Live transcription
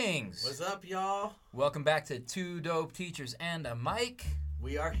Greetings! What's up, y'all? Welcome back to Two Dope Teachers and a Mic.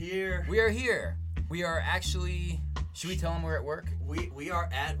 We are here. We are here. We are actually... Should we tell them we're at work? We are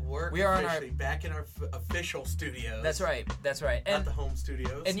at work. We are back in our official studios. That's right. Not the home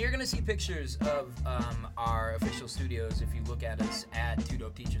studios. And you're going to see pictures of our official studios if you look at us at Two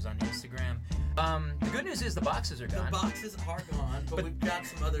Dope Teachers on Instagram. The good news is the boxes are gone. The boxes are gone, but we've got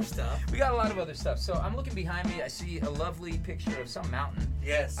some other stuff. We got a lot of other stuff. So I'm looking behind me. I see a lovely picture of some mountain.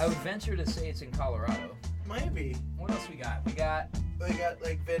 Yes. I would venture to say it's in Colorado. Might be. What else we got? We got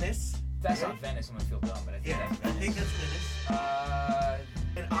like Venice. That's not Venice. I'm going to feel dumb, but I think that's Venice. I think that's Venice.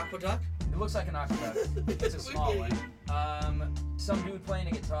 An aqueduct? It looks like an aqueduct. It's a small one. Some dude playing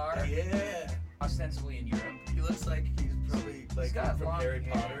a guitar. Yeah. Ostensibly in Europe. He looks like he's probably he's got from Harry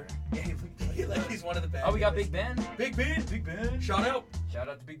hair. Potter. Yeah, he's one of the bad Oh, we got guys. Big Ben. Big Ben. Shout out. Shout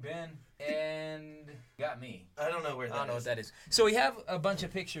out to Big Ben. And got me. I don't know where that is. I don't know what that is. So we have a bunch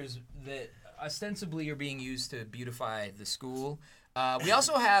of pictures that ostensibly are being used to beautify the school. We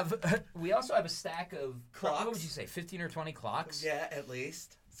also have a stack of clocks. What would you say, 15 or 20 clocks? Yeah, at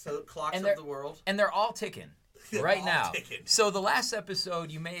least. So clocks And of the world. And they're all ticking. Right all now. ticking. So the last episode,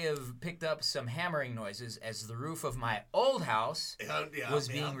 you may have picked up some hammering noises as the roof of my old house was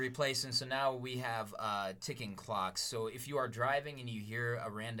being replaced, and so now we have ticking clocks. So if you are driving and you hear a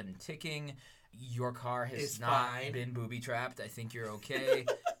random ticking, your car has not been booby-trapped. I think you're okay.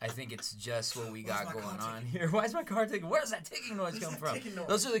 I think it's just what we got going on here. Why is my car ticking? Where does that ticking noise come from?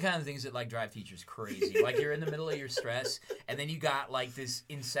 Those are the kind of things that drive teachers crazy. Like you're in the middle of your stress, and then you got like this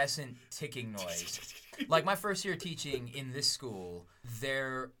incessant ticking noise. Like my first year teaching in this school,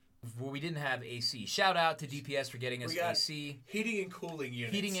 we didn't have AC. Shout out to DPS for getting us AC. Heating and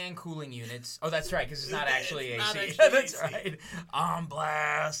cooling units. Oh, that's right, because it's not actually AC. Actually That's AC. right. On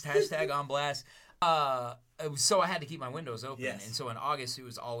blast. Hashtag on blast. So I had to keep my windows open. Yes. And so in August, it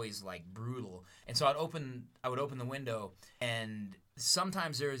was always like brutal. And so I would open the window, and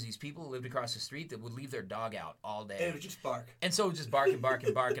sometimes there was these people who lived across the street that would leave their dog out all day. And it would just bark. And so it would just bark and bark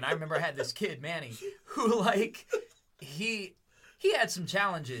and bark. And I remember I had this kid, Manny, who he had some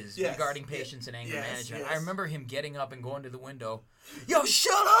challenges regarding patience and anger management. Yes. I remember him getting up and going to the window, "Yo,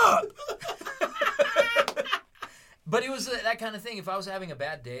 shut up!" But it was that kind of thing. If I was having a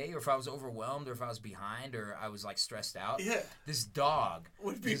bad day, or if I was overwhelmed, or if I was behind, or I was like stressed out, this dog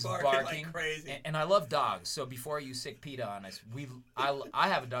would be is barking like crazy. And I love dogs. So before you sick PETA on us, I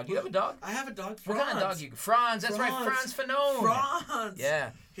have a dog. You have a dog? I have a dog. Franz. What kind of dog you? Franz. That's right, Franz Fanon. Franz. Yeah.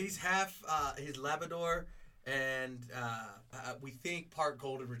 He's half he's Labrador and we think part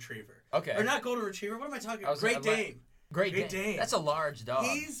Golden Retriever. Okay. Or not Golden Retriever. What am I talking about? Great Dane. Great Dane. That's a large dog.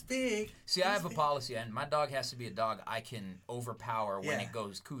 He's big. See, I have a policy, and my dog has to be a dog I can overpower when it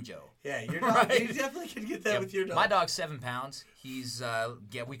goes Cujo. Yeah, your dog. Right? You definitely can get that with your dog. My dog's 7 pounds. He's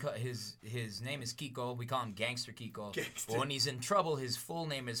we call his name is Kiko. We call him Gangster Kiko. But when he's in trouble, his full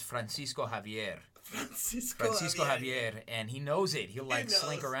name is Francisco Javier. Francisco Javier, and he knows it. He'll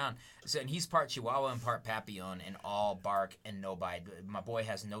slink around. So, and he's part Chihuahua and part Papillon, and all bark and no bite. My boy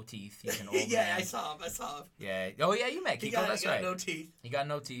has no teeth. He's an old man. Yeah, I saw him. Yeah. Oh yeah, you met Kiko. That's right. He got no teeth. He got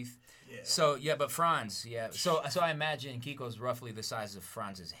no teeth. Yeah. So but Franz, So I imagine Kiko's roughly the size of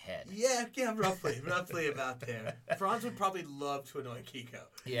Franz's head. Yeah, roughly about there. Franz would probably love to annoy Kiko.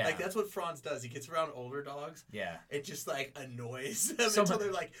 Yeah. Like that's what Franz does. He gets around older dogs. Yeah. It just like annoys them until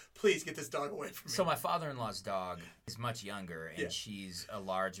they're like, please get this dog away from me. So my father-in-law's dog is much younger, and she's a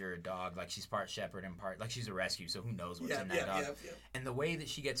larger dog. Like she's part shepherd and part she's a rescue. So who knows what's in that dog? Yeah. And the way that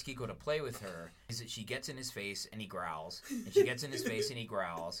she gets Kiko to play with her is that she gets in his face and he growls, and she gets in his face and he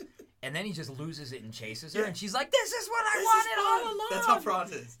growls. And then he just loses it and chases her, and she's like, "This is what I wanted all along." That's how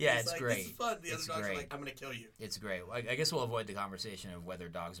Franz is. Yeah, He's it's like, great. This is fun. The other dogs are like, "I'm gonna kill you." It's great. I guess we'll avoid the conversation of whether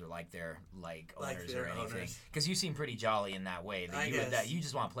dogs are like their owners or anything, because you seem pretty jolly in that way. You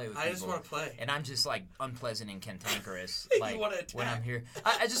just want to play with people. I just want to play, and I'm just like unpleasant and cantankerous. Like when I'm here,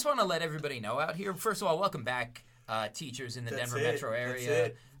 I just want to let everybody know out here. First of all, welcome back, teachers in the Denver metro area. That's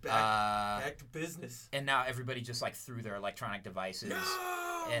it. Back to business. And now everybody just threw their electronic devices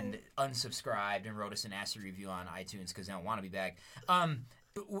and unsubscribed and wrote us a nasty review on iTunes because they don't want to be back.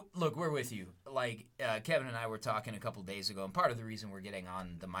 Look, we're with you. Kevin and I were talking a couple days ago, and part of the reason we're getting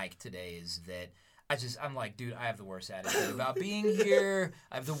on the mic today is that I'm like, dude, I have the worst attitude about being here.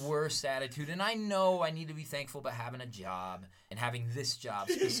 I have the worst attitude, and I know I need to be thankful about having a job and having this job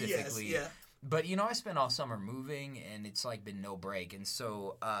specifically. Yes, yeah. But I spent all summer moving, and it's like been no break. And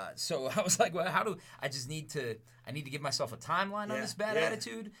so I was like, well, I need to give myself a timeline on this bad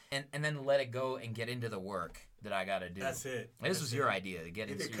attitude, and then let it go and get into the work that I got to do. That's it. And this was your idea to get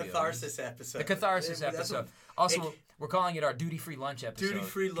into the Catharsis episode. The Catharsis episode. Also, we're calling it our duty-free lunch episode.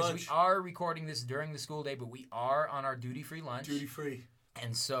 Duty-free lunch. Because we are recording this during the school day, but we are on our duty-free lunch. Duty-free.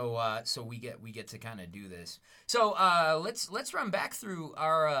 And so we get to kind of do this. So let's run back through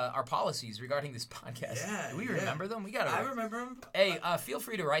our policies regarding this podcast. Yeah, do we remember them? I remember them. Hey, feel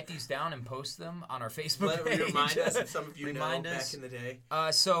free to write these down and post them on our Facebook page. Remind us if some of you know back in the day.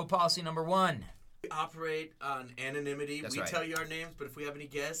 So policy number 1. We operate on anonymity. That's we right. tell you our names, but if we have any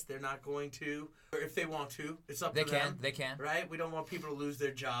guests, they're not going to. Or if they want to, it's up to them. They can. Right? We don't want people to lose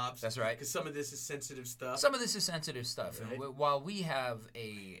their jobs. That's right. Because some of this is sensitive stuff. Right. And while we have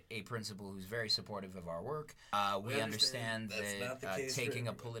a principal who's very supportive of our work, we understand that taking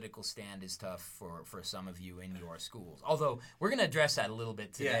a political stand is tough for some of you in your schools. Although, we're going to address that a little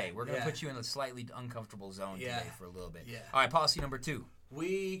bit today. We're going to put you in a slightly uncomfortable zone today for a little bit. Yeah. All right, policy number 2.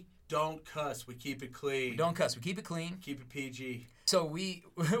 We don't cuss. We keep it clean. We don't cuss. We keep it clean. Keep it PG. So we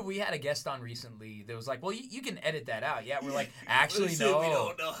had a guest on recently that was like, well, you can edit that out. Yeah, we're like, actually, no. We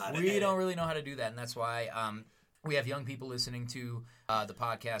don't know how to We don't really know how to do that. And that's why we have young people listening to the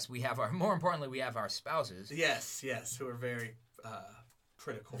podcast. More importantly, we have our spouses. Yes, who are very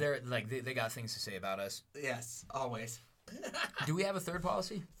critical. They're like, they got things to say about us. Yes, always. Do we have a third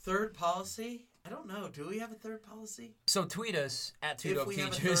policy? Third policy? I don't know. Do we have a third policy? So tweet us at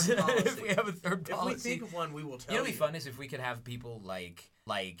TwoDopeTeachers if we have a third policy. If we think of one, we will tell you. It'll be fun is if we could have people like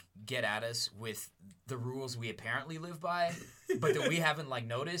get at us with the rules we apparently live by, but that we haven't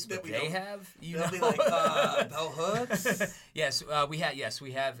noticed, but they have. They'll be like bell hooks. Yes, we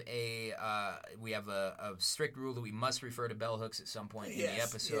have a strict rule that we must refer to bell hooks at some point in the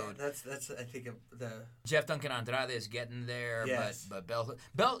episode. Yeah, that's I think the Jeff Duncan Andrade is getting there, but bell.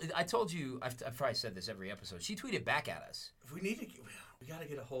 I told you I've probably said this every episode. She tweeted back at us. If we got to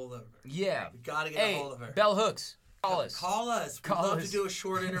get a hold of her. Yeah, we got to get a hold of her. Bell hooks. Call us. We'd love to do a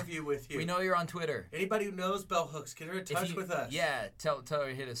short interview with you. We know you're on Twitter. Anybody who knows bell hooks, get her in touch with us. Yeah, tell her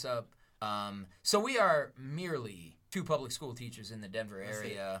to hit us up. So we are merely 2 public school teachers in the Denver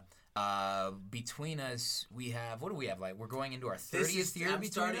area. Between us, we have, what do we have? We're going into our 30th year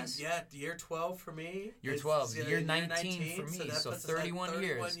between us? Yeah, year 12 for me. Year 12. Year 19 for me. So 31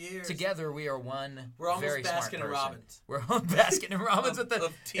 years. Together, we are one We're almost very smart Baskin person. and Robbins. We're on Baskin and Robbins with the.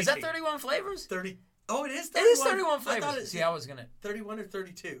 Is that 31 flavors? 30. Oh, it is 31. It is 31 flavors. I was gonna 31 or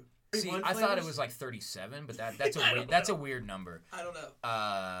 32. See, I thought it was 37, but that's a weird number. I don't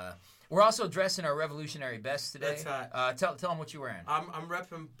know. We're also dressed in our revolutionary best today. That's hot. Tell them what you're wearing. I'm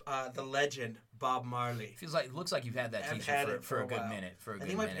repping the legend Bob Marley. Looks like you've had that T-shirt for a good minute. I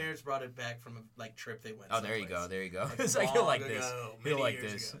think my parents brought it back from a trip they went. Oh, there you go. It's like he'll like this. He'll like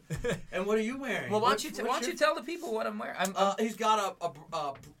this. And what are you wearing? Well, why don't you tell the people what I'm wearing? He's got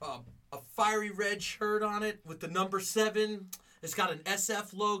a fiery red shirt on it with the number 7. It's got an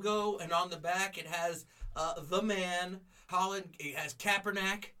SF logo, and on the back it has the man. It has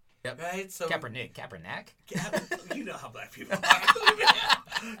Kaepernick. Yep. Right? So Kaepernick. You know how black people are.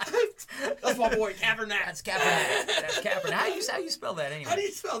 That's my boy, Kaepernick. That's Kaepernick. How you spell that anyway? How do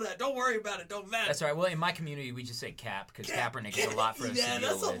you spell that? Don't worry about it. Don't matter. That's all right. Well, in my community, we just say Cap because Kaepernick is a lot for us to deal with. Yeah,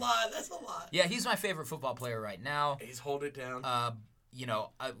 that's a lot. That's a lot. Yeah, he's my favorite football player right now. He's holding it down.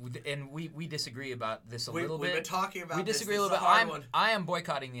 And we disagree about this a little bit. We've been talking about this. We disagree a little bit. I am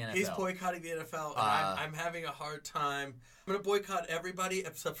boycotting the NFL. He's boycotting the NFL, and I'm having a hard time. I'm going to boycott everybody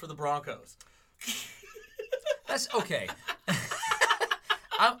except for the Broncos. That's okay.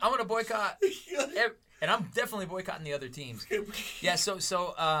 I'm going to boycott, and I'm definitely boycotting the other teams. Yeah.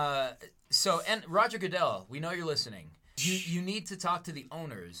 So and Roger Goodell, we know you're listening. You need to talk to the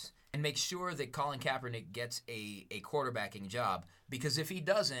owners and make sure that Colin Kaepernick gets a quarterbacking job, because if he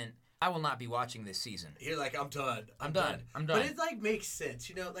doesn't, I will not be watching this season. You're like, I'm done. I'm done. But it makes sense,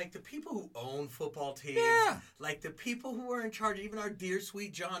 the people who own football teams, the people who are in charge, even our dear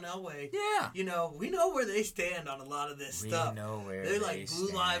sweet John Elway. Yeah. We know where they stand on a lot of this stuff. We know where they're like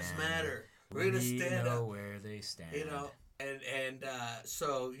Blue Lives Matter. We're gonna stand up. We know where they stand.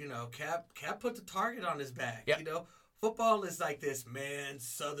 So Cap put the target on his back. Yep. Football is like this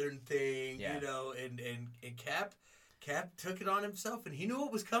Southern thing, and Cap took it on himself, and he knew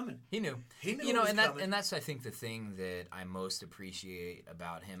what was coming. He knew. And that's I think the thing that I most appreciate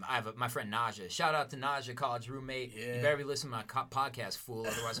about him. I have my friend Naja. Shout out to Naja, college roommate. Yeah. You better be listening to my podcast, fool.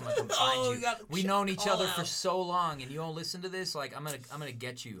 Otherwise, I'm gonna come find you. We've known each other for so long, and you don't listen to this. I'm gonna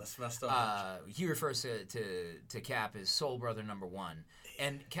get you. That's messed up. He refers to Cap as soul brother number 1.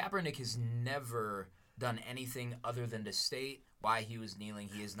 And Kaepernick has never done anything other than to state why he was kneeling.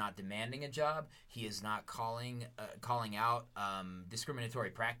 He is not demanding a job. He is not calling out discriminatory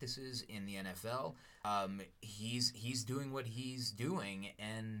practices in the NFL. He's doing what he's doing,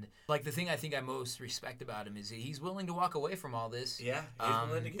 and like the thing I think I most respect about him is he's willing to walk away from all this. Yeah, he's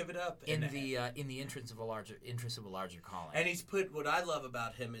willing to give it up in the interest of a larger calling. And he's put what I love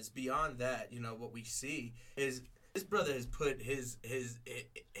about him is beyond that. What we see is. This brother has put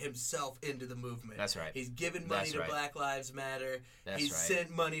himself into the movement. That's right. He's given money to Black Lives Matter. He's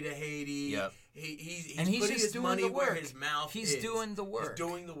sent money to Haiti. Yep. He's putting his money where his mouth is. He's doing the work.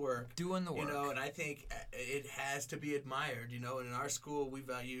 And I think it has to be admired. And in our school, we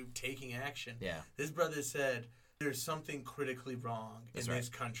value taking action. Yeah. This brother said, there's something critically wrong in this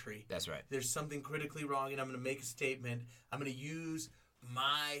country. That's right. There's something critically wrong, and I'm going to make a statement. I'm going to use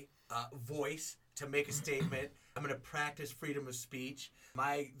my voice to make a statement. I'm going to practice freedom of speech.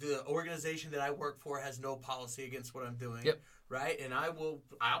 The organization that I work for has no policy against what I'm doing. Yep. Right? And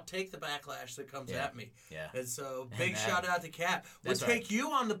I'll take the backlash that comes at me. Yeah. And so big shout out to Cap. We'll take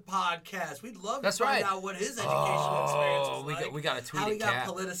you on the podcast. We'd love to find out what his educational experience was like. We got to tweet how at Cap.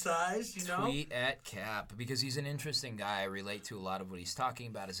 How he got politicized, Tweet at Cap, because he's an interesting guy. I relate to a lot of what he's talking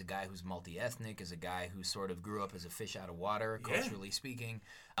about as a guy who's multi-ethnic, as a guy who sort of grew up as a fish out of water, culturally speaking,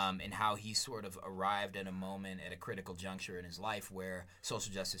 and how he sort of arrived at a moment at a critical juncture in his life where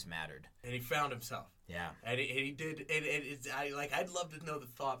social justice mattered. And he found himself. Yeah. And he did. I'd love to know the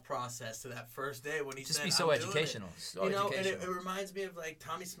thought process to that first day when he just said, be so educational. And it reminds me of like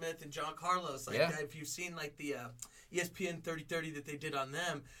Tommy Smith and John Carlos. If you've seen like the ESPN 30/30 that they did on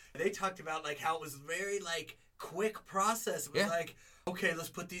them, they talked about like how it was very like quick process. It was like, okay, let's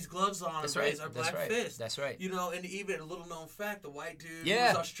put these gloves on and raise our black fist. That's right. And even a little known fact, the white dude who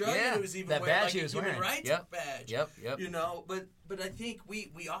was Australian who was even that wearing badge like a human rights badge. Yep. But I think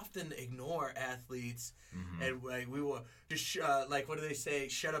we often ignore athletes, and like we will just like what do they say?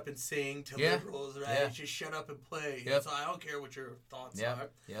 Shut up and sing to liberals, right? Yeah. Just shut up and play. Yep. So I don't care what your thoughts are.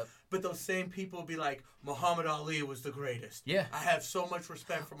 Yep. But those same people will be like, Muhammad Ali was the greatest. Yeah. I have so much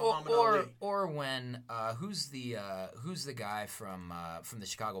respect for Muhammad Ali. Or when who's the guy from the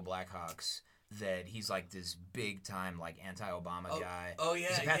Chicago Blackhawks? That he's like this big time like anti-Obama guy. Oh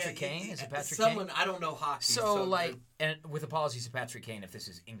yeah, is it Patrick Kane? Is it Patrick Kane? I don't know hockey. So like, and with apologies to Patrick Kane if this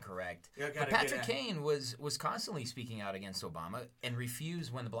is incorrect, but Patrick Kane was constantly speaking out against Obama and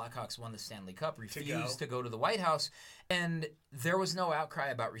refused when the Blackhawks won the Stanley Cup. Refused to go to the White House, and there was no outcry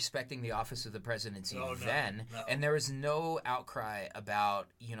about respecting the office of the presidency then, and there was no outcry about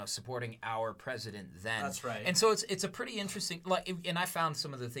supporting our president then. That's right. And so it's a pretty interesting and I found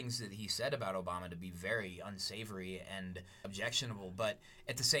some of the things that he said about Obama to be very unsavory and objectionable, but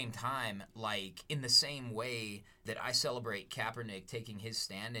at the same time, like in the same way that I celebrate Kaepernick taking his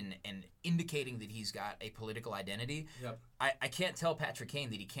stand and indicating that he's got a political identity, I can't tell Patrick Kane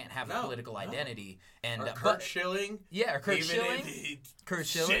that he can't have a political identity. And or Kurt Schilling. Yeah, or Kurt Schilling. Kurt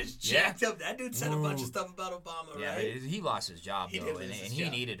Schilling. Jacked up. That dude said a bunch of stuff about Obama, right? Yeah, he lost his job, though, and he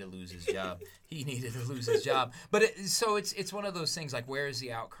needed to lose his job. He needed to lose his job. But it's one of those things, like, where is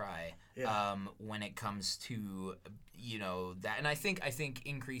the outcry when it comes to that? And I think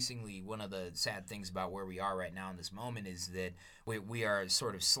increasingly one of the sad things about where we are right now in this moment is that we are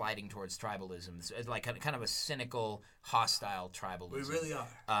sort of sliding towards tribalism. It's like kind of a cynical, hostile tribalism. We really are.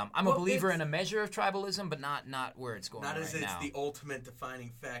 I'm a believer in a measure of tribalism, but not where it's going right now. Not as it's the ultimate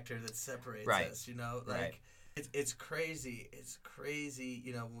defining factor that separates us, Like, it's crazy. It's crazy,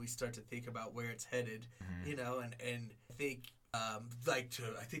 when we start to think about where it's headed, and I think... I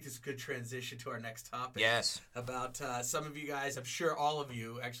think this is a good transition to our next topic. Yes. About some of you guys, I'm sure all of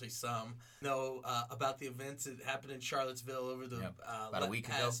you, actually some, know about the events that happened in Charlottesville over the about a week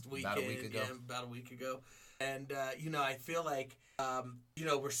ago. And, I feel like,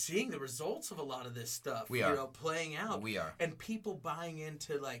 we're seeing the results of a lot of this stuff. We are. Playing out. We are. And people buying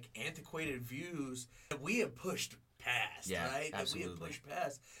into, like, antiquated views that we have pushed past, right? Absolutely. That we have pushed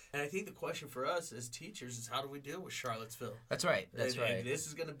past. And I think the question for us as teachers is how do we deal with Charlottesville? That's right. And this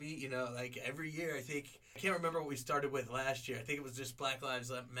is going to be, like every year, I can't remember what we started with last year. I think it was just Black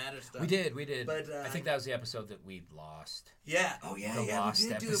Lives Matter stuff. We did. But I think that was the episode that we lost. Yeah. Oh, yeah, the lost we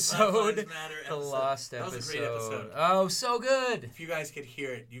did episode. do a Black Lives Matter episode. The lost episode. That was a great episode. Oh, so good. If you guys could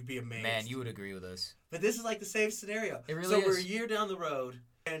hear it, you'd be amazed. Man, you would agree with us. But this is like the same scenario. It really is. So is. we're a year down the road.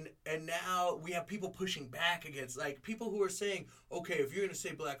 And now we have people pushing back against, like, people who are saying, okay, if you're going to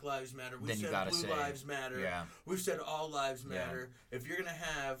say Black Lives Matter, we've said Blue Lives Matter, we've said all lives matter. If you're going to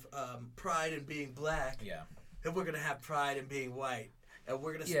have pride in being black, then we're going to have pride in being white. And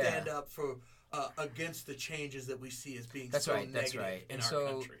we're going to stand up for against the changes that we see as being that's so right. negative That's right. in And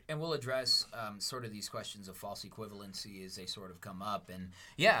our country. And we'll address sort of these questions of false equivalency as they sort of come up. And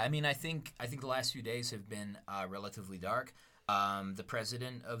yeah, I mean, I think the last few days have been relatively dark. The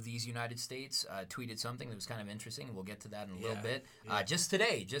president of these United States tweeted something that was kind of interesting. We'll get to that in a little bit. Just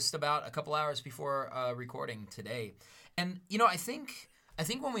today, just about a couple hours before recording today. And I think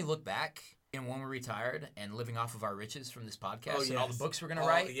when we look back and when we're retired and living off of our riches from this podcast and all the books we're going to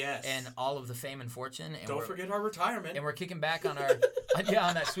write and all of the fame and fortune. And don't forget our retirement. And we're kicking back on our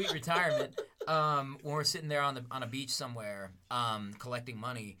on that sweet retirement when we're sitting there on a beach somewhere collecting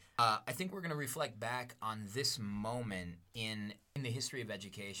money. I think we're going to reflect back on this moment in the history of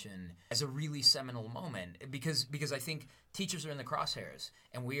education as a really seminal moment because I think teachers are in the crosshairs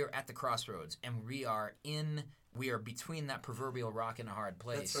and we are at the crossroads and we are between that proverbial rock and a hard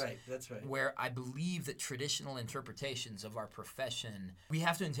place. That's right. Where I believe that traditional interpretations of our profession, we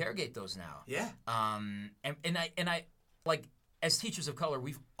have to interrogate those now. Yeah. And I like as teachers of color,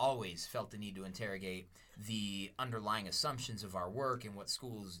 we've always felt the need to interrogate the underlying assumptions of our work and what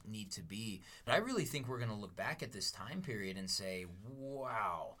schools need to be. But I really think we're going to look back at this time period and say,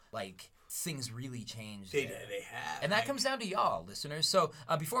 wow, like things really changed. They have. And that comes down to y'all, listeners. So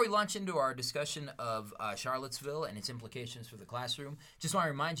before we launch into our discussion of Charlottesville and its implications for the classroom, just want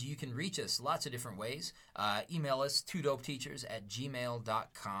to remind you can reach us lots of different ways. Email us,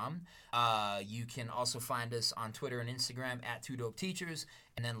 twodopeteachers@gmail.com. You can also find us on Twitter and Instagram @twodopteachers.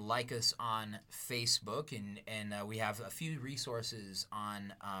 And then like us on Facebook, and we have a few resources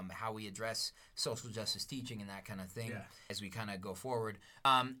on how we address social justice teaching and that kind of thing as we kind of go forward.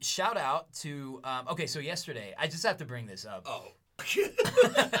 Shout out to so yesterday, I just have to bring this up. Oh.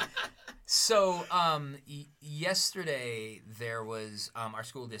 So yesterday there was our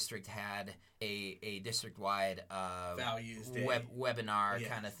school district had a district-wide Values Day webinar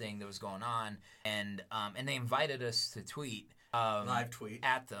kind of thing that was going on, and they invited us to tweet. Live tweet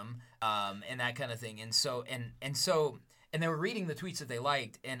at them, and that kind of thing, and they were reading the tweets that they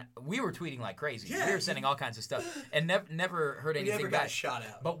liked, and we were tweeting like crazy. Yeah, we were sending all kinds of stuff, and never heard anything never back. got shot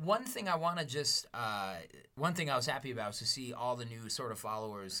out. But one thing I want to one thing I was happy about was to see all the new sort of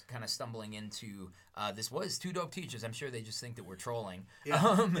followers kind of stumbling into this was Two Dope Teachers. I'm sure they just think that we're trolling.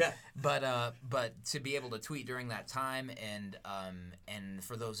 But to be able to tweet during that time, and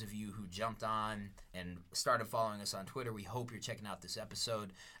for those of you who jumped on and started following us on Twitter, we hope you're checking out this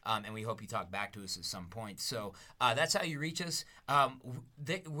episode, and we hope you talk back to us at some point. So that's how you reach us.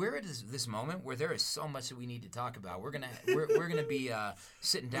 We're at this moment where there is so much that we need to talk about. We're gonna be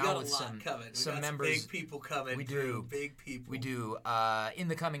sitting down with some members. Big people coming. We do. Big people. We do. In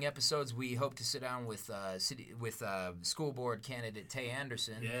the coming episodes, we hope to sit down with school board candidate Tay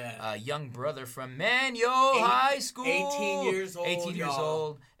Anderson, young brother from High School, 18 years old. 18 years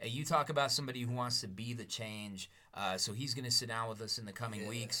old. You talk about somebody who wants to be the change. So he's going to sit down with us in the coming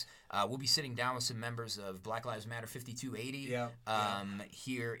weeks. We'll be sitting down with some members of Black Lives Matter 5280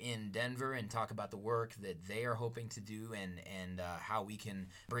 here in Denver and talk about the work that they are hoping to do and how we can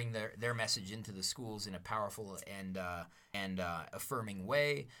bring their message into the schools in a powerful and affirming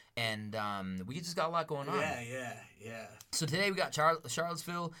way. And we just got a lot going on. Yeah. So today we got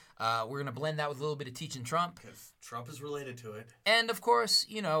Charlottesville. We're going to blend that with a little bit of teaching Trump. Because Trump is related to it. And, of course,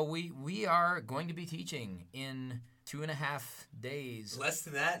 we are going to be teaching in 2.5 days. Less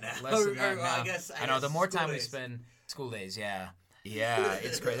than that now. Less than that now. I guess I know. The more time days. we spend, school days, yeah,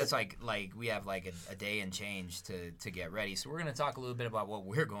 it's great. That's like we have like a day and change to get ready. So we're gonna talk a little bit about what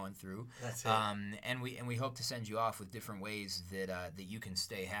we're going through. That's it. And we hope to send you off with different ways that you can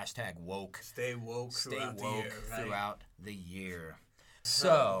stay #woke. Stay woke. Throughout the year.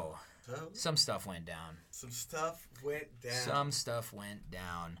 So some stuff went down.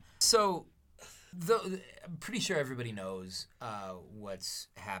 So. I'm pretty sure everybody knows what's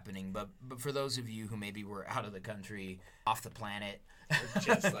happening, but for those of you who maybe were out of the country, off the planet,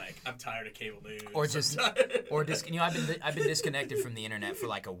 just like I'm tired of cable news, I've been disconnected from the internet for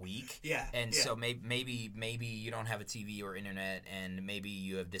like a week, so maybe you don't have a TV or internet, and maybe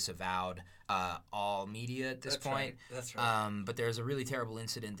you have disavowed all media at this point. That's right. But there's a really terrible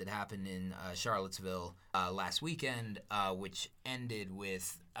incident that happened in Charlottesville last weekend, which ended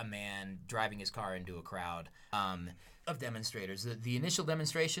with a man driving his car into a crowd of demonstrators. The initial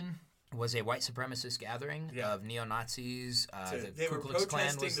demonstration was a white supremacist gathering of neo-Nazis. They Ku were Klux Klan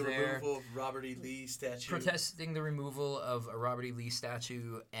was protesting the there. removal of Robert E. Lee statue. Protesting the removal of a Robert E. Lee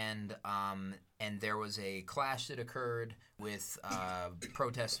statue, and there was a clash that occurred with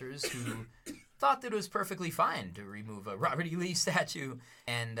protesters who thought that it was perfectly fine to remove a Robert E. Lee statue,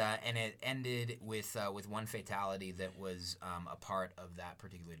 and it ended with one fatality that was a part of that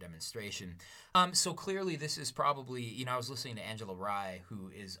particular demonstration. So clearly, this is probably, I was listening to Angela Rye,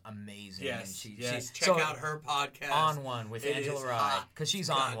 who is amazing. Yes, and check out her podcast. On One with Angela Rye, because she's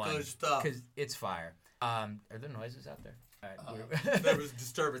on one. Good stuff. Because it's fire. Are there noises out there? There was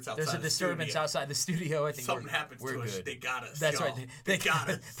disturbance outside. There's a disturbance outside the studio. I think something happens to us. Good. They got us. That's y'all. right. They got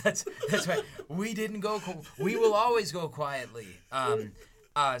us. That's right. We didn't go. We will always go quietly.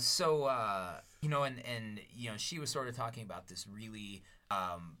 She was sort of talking about this really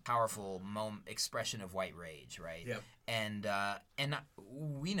powerful expression of white rage, right? Yep. And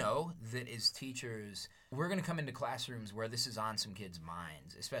we know that as teachers, we're going to come into classrooms where this is on some kids'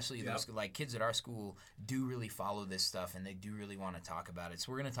 minds, especially those kids at our school do really follow this stuff and they do really want to talk about it.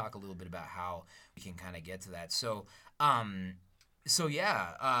 So we're going to talk a little bit about how we can kind of get to that. So one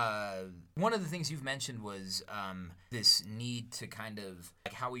of the things you've mentioned was this need to kind of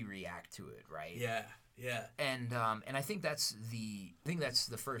like how we react to it, right? Yeah. Yeah. And I think that's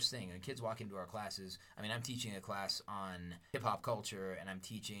the first thing. When kids walk into our classes, I'm teaching a class on hip hop culture, and I'm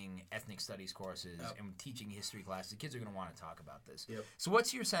teaching ethnic studies courses, and I'm teaching history classes. The kids are going to want to talk about this. Yep. So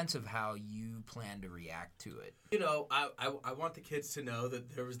what's your sense of how you plan to react to it? I want the kids to know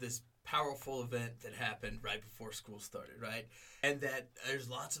that there was this powerful event that happened right before school started, right? And that there's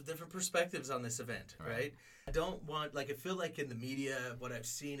lots of different perspectives on this event, right? I don't want, I feel like in the media, what I've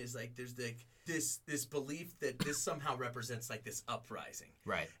seen is there's this belief that this somehow represents this uprising.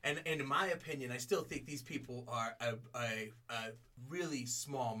 Right. And in my opinion, I still think these people are a really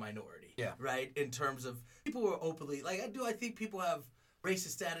small minority. Yeah. Right? In terms of people who are openly, do I think people have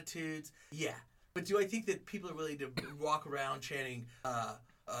racist attitudes? Yeah. But do I think that people are willing to walk around chanting,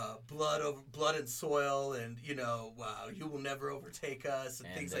 blood and soil, and you will never overtake us, and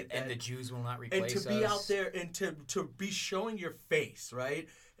things like that. And the Jews will not replace us. And to be out there and to be showing your face, right?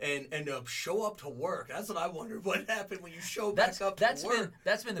 And show up to work. That's what I wonder. What happened when you show back up to work?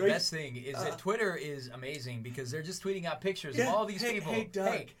 That's been the best thing is that Twitter is amazing because they're just tweeting out pictures of all these people.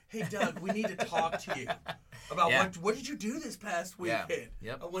 Hey, Doug, we need to talk to you about what did you do this past weekend?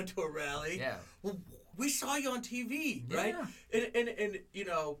 Yeah. Yep. I went to a rally. Yeah. Well, we saw you on TV, right? Yeah. And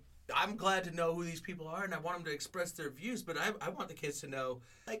I'm glad to know who these people are, and I want them to express their views, but I want the kids to know,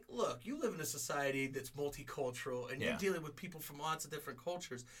 look, you live in a society that's multicultural, and you're dealing with people from lots of different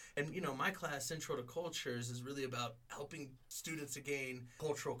cultures. And, my class, Intro to Cultures, is really about helping students to gain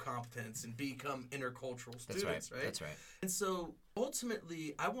cultural competence and become intercultural students, right? That's right. And so,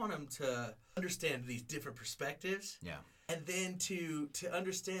 ultimately, I want them to understand these different perspectives. Yeah. And then to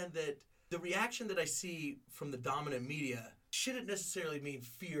understand that the reaction that I see from the dominant media shouldn't necessarily mean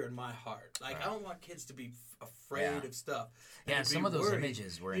fear in my heart. I don't want kids to be afraid of stuff. Yeah, some of those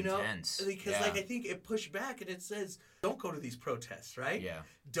images were intense. Because I think it pushed back and it says, don't go to these protests, right? Yeah.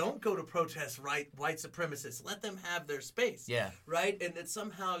 Don't go to protests, white supremacists. Let them have their space. Yeah. Right? And that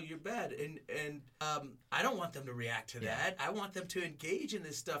somehow you're bad. And I don't want them to react to that. I want them to engage in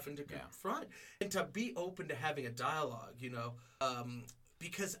this stuff and to confront and to be open to having a dialogue,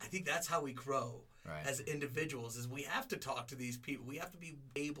 because I think that's how we grow. Right. As individuals, is we have to talk to these people. We have to be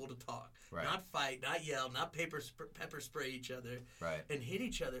able to talk, not fight, not yell, not pepper spray each other, and hit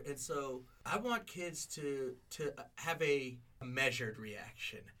each other. And so I want kids to have a measured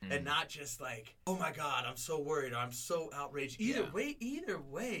reaction and not just oh my God, I'm so worried, or I'm so outraged. Either way,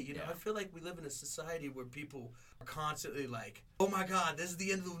 I feel like we live in a society where people are constantly oh my God, this is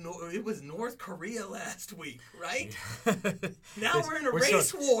the end of it was North Korea last week, right? Now we're in a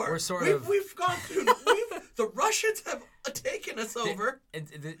race war. We've gone through. The Russians have taken us over.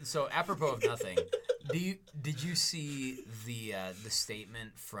 So apropos of nothing, did you see the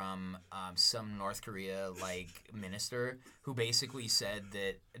statement from some North Korea minister who basically said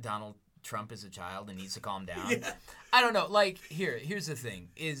that Donald Trump is a child and needs to calm down? Yeah. I don't know. Here's the thing: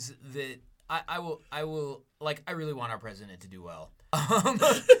 is that I really want our president to do well,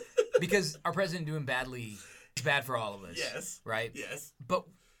 because our president doing badly is bad for all of us. Yes. Right. Yes. But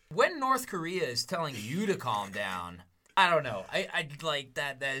when North Korea is telling you to calm down, I don't know. I like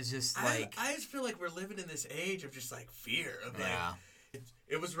that. That is just I just feel like we're living in this age of just fear of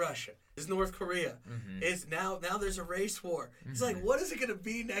it was Russia. It's North Korea. Mm-hmm. It's now there's a race war. It's what is it going to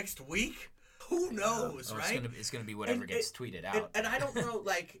be next week? Who knows, right? It's going to be whatever gets tweeted out. And I don't know,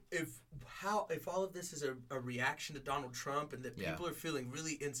 if all of this is a reaction to Donald Trump and that people are feeling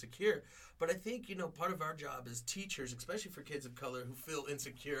really insecure. But I think, part of our job as teachers, especially for kids of color who feel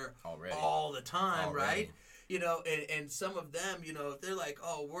insecure Already. all the time, Already. right? And some of them, they're like,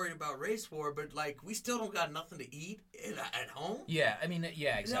 oh, worried about race war, but like we still don't got nothing to eat at home. Yeah, I mean,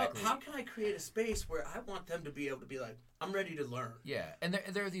 yeah, exactly. How can I create a space where I want them to be able to be like, I'm ready to learn? Yeah, and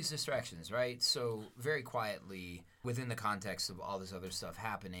there are these distractions, right? So very quietly, within the context of all this other stuff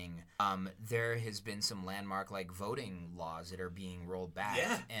happening, there has been some landmark like voting laws that are being rolled back.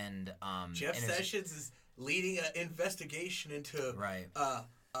 Yeah. And Jeff Sessions is leading an investigation into right.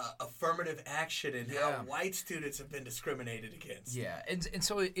 Affirmative action and how white students have been discriminated against. Yeah, and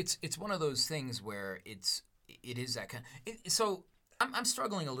so it's one of those things where it is that kind. So I'm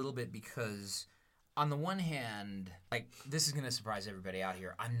struggling a little bit because on the one hand, like, this is going to surprise everybody out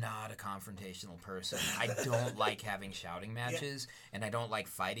here, I'm not a confrontational person. I don't like having shouting matches, and I don't like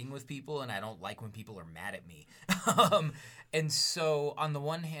fighting with people, and I don't like when people are mad at me. And so on the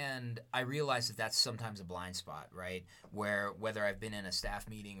one hand, I realize that that's sometimes a blind spot, right? Where whether I've been in a staff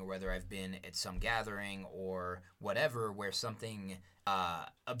meeting or whether I've been at some gathering or whatever where something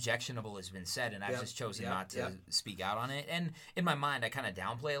objectionable has been said, and I've just chosen not to speak out on it. And in my mind, I kind of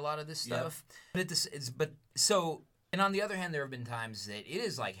downplay a lot of this stuff. And on the other hand, there have been times that it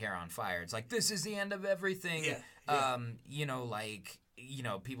is like hair on fire. It's like, this is the end of everything.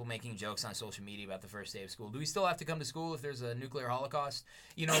 People making jokes on social media about the first day of school. Do we still have to come to school if there's a nuclear holocaust?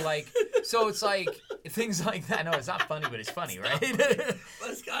 So it's like things like that. No, it's not funny, but it's funny, right? But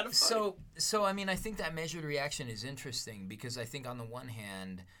it's kind of funny. So I mean, I think that measured reaction is interesting because I think on the one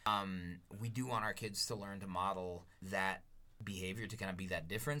hand, we do want our kids to learn to model that behavior, to kind of be that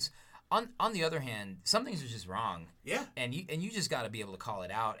difference. On the other hand, some things are just wrong. Yeah. And you just got to be able to call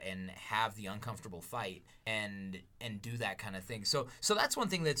it out and have the uncomfortable fight and do that kind of thing. So that's one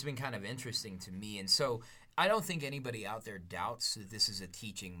thing that's been kind of interesting to me. And so I don't think anybody out there doubts that this is a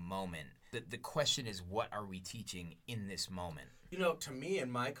teaching moment. The question is, what are we teaching in this moment? To me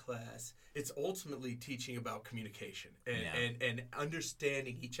in my class, it's ultimately teaching about communication and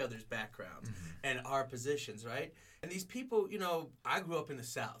understanding each other's backgrounds and our positions, right? And these people, I grew up in the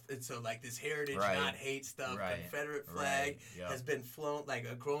South. And so, like, this heritage, not hate stuff, Confederate flag has been flown,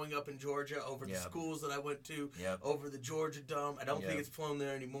 like, growing up in Georgia over the schools that I went to, over the Georgia Dome. I don't think it's flown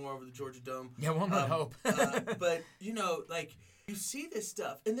there anymore, over the Georgia Dome. Yeah, one would hope. But, you see this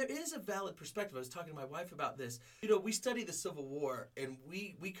stuff, and there is a valid perspective. I was talking to my wife about this. We study the Civil War, and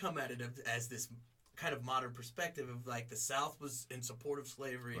we come at it as this kind of modern perspective of, like, the South was in support of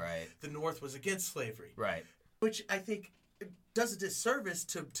slavery. Right. The North was against slavery. Right. Which I think does a disservice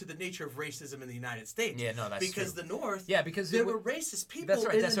to the nature of racism in the United States. Yeah, no, that's because true. The North, because there were racist people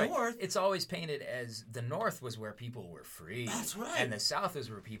in the North. It's always painted as the North was where people were free. That's right. And the South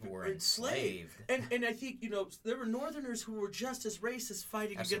is where people were enslaved. And I think, there were Northerners who were just as racist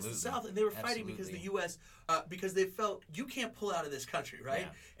fighting against the South, and they were fighting because the U.S., because they felt, you can't pull out of this country, right?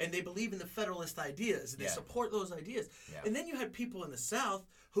 Yeah. And they believe in the Federalist ideas, and they support those ideas. Yeah. And then you had people in the South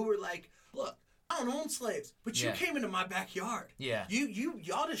who were like, look, I don't own slaves, but you came into my backyard. Yeah.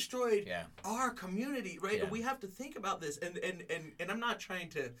 Y'all destroyed our community, right? Yeah. And we have to think about this. And I'm not trying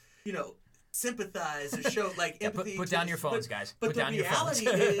to, sympathize or show like empathy. Put down your phones, guys. But put down your phones.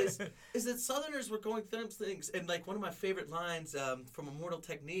 the reality is that Southerners were going through things, and like one of my favorite lines from Immortal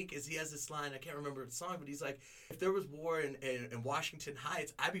Technique is he has this line, I can't remember the song, but he's like, if there was war in Washington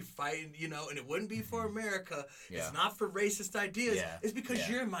Heights, I'd be fighting, and it wouldn't be for America. Yeah. It's not for racist ideas. Yeah. It's because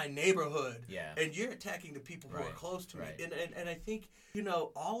you're in my neighborhood, and you're attacking the people who are close to me. And I think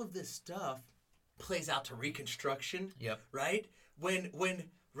all of this stuff plays out to Reconstruction. Yep. Right? When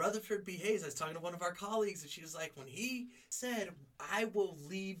Rutherford B. Hayes, I was talking to one of our colleagues, and she was like, when he said, I will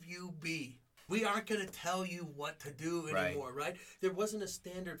leave you be. We aren't going to tell you what to do anymore, right? There wasn't a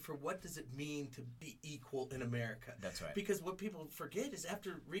standard for what does it mean to be equal in America. That's right. Because what people forget is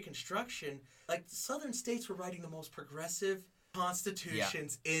after Reconstruction, like, Southern states were writing the most progressive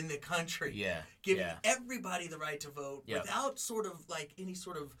constitutions in the country, giving everybody the right to vote without sort of like any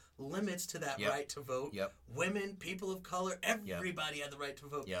sort of limits to that right to vote. Women, people of color, everybody had the right to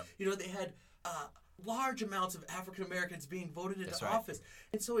vote. They had large amounts of African Americans being voted into office,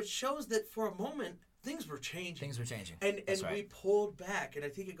 and so it shows that for a moment things were changing. And we pulled back, and I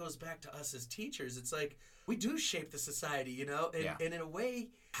think it goes back to us as teachers. It's like we do shape the society, and in a way,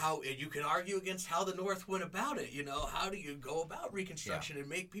 how and you can argue against how the North went about it. How do you go about Reconstruction and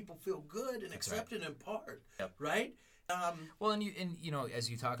make people feel good and accepted in part, right? Well, and as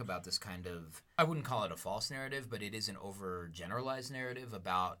you talk about this kind of, I wouldn't call it a false narrative, but it is an overgeneralized narrative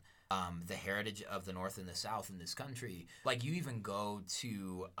about the heritage of the North and the South in this country. Like you even go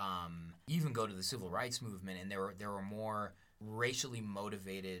to the Civil Rights Movement, and there were more racially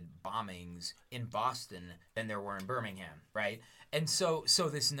motivated bombings in Boston than there were in Birmingham, right? And so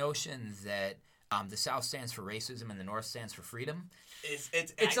this notion that the South stands for racism and the North stands for freedom,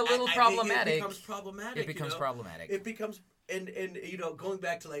 it's a little problematic. It becomes problematic. It becomes, and going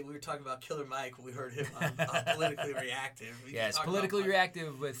back to like we were talking about Killer Mike when we heard him on Politically Reactive. Yes, Politically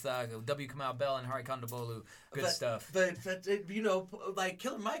Reactive with W. Kamau Bell and Hari Kondabolu. Good stuff. But like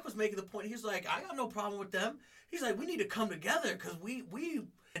Killer Mike was making the point. He's like, I got no problem with them. He's like, we need to come together because we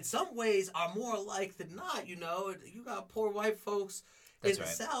in some ways are more alike than not. You got poor white folks in the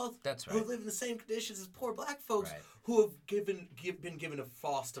South who live in the same conditions as poor black folks who have been given a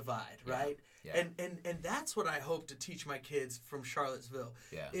false divide, right? Yeah. And that's what I hope to teach my kids from Charlottesville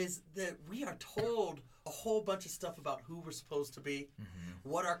is that we are told a whole bunch of stuff about who we're supposed to be,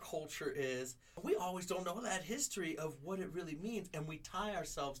 what our culture is. We always don't know that history of what it really means, and we tie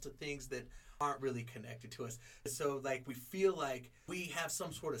ourselves to things that aren't really connected to us. So like we feel like we have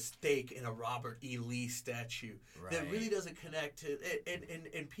some sort of stake in a Robert E. Lee statue that really doesn't connect to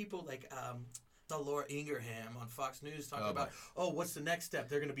and people like Laura Ingraham on Fox News talking about what's the next step?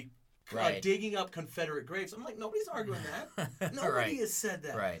 They're going to be digging up Confederate graves. I'm like, nobody's arguing that. Nobody has said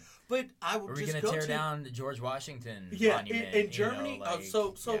that. Right. But I would just go to... Are we going to tear down the George Washington monument? In Germany,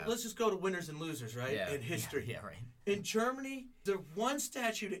 so let's just go to winners and losers, right? In history. Yeah, right. In Germany, there's one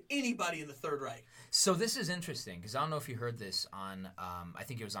statue to anybody in the Third Reich. So this is interesting because I don't know if you heard this on, I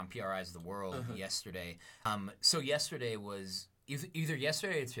think it was on PRI's The World yesterday. So yesterday was... Either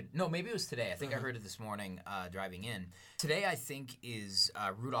yesterday or maybe it was today. I think I heard it this morning driving in. Today, I think, is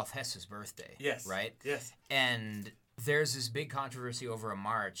Rudolf Hess's birthday. Yes. Right? Yes. And there's this big controversy over a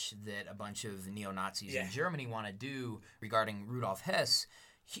march that a bunch of neo-Nazis in Germany want to do regarding Rudolf Hess.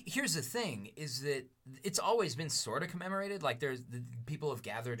 Here's the thing, is that it's always been sort of commemorated. Like, there's the people have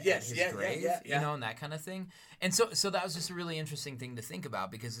gathered at his grave, and that kind of thing. And so that was just a really interesting thing to think about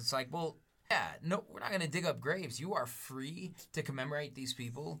because it's like, well, no, we're not going to dig up graves. You are free to commemorate these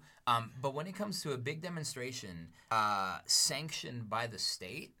people. But when it comes to a big demonstration sanctioned by the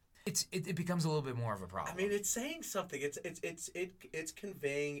state, it becomes a little bit more of a problem. I mean, it's saying something. It's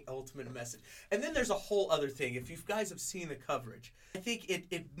conveying ultimate message. And then there's a whole other thing. If you guys have seen the coverage, I think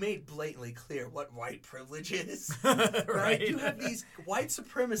it made blatantly clear what white privilege is. Right? You have these white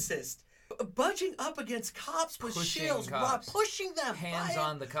supremacists budging up against cops with shields, pushing them. Hands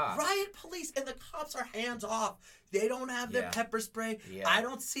on the cops. Riot police, and the cops are hands off. They don't have their pepper spray. Yeah. I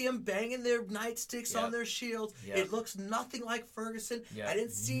don't see them banging their nightsticks on their shields. Yep. It looks nothing like Ferguson. Yep. I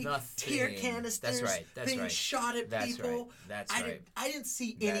didn't see tear canisters being shot at people. I didn't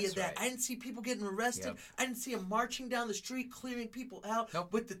see any of that. I didn't see people getting arrested. Yep. I didn't see them marching down the street, clearing people out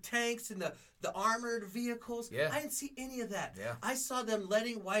with the tanks and the armored vehicles. Yeah. I didn't see any of that. Yeah. I saw them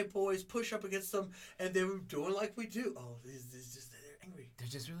letting white boys push up against them, and they were doing like we do. Oh, this just... They're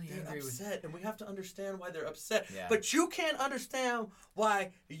just really angry. They're upset, and we have to understand why they're upset. Yeah. But you can't understand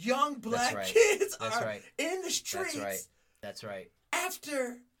why young black kids are in the streets. That's right.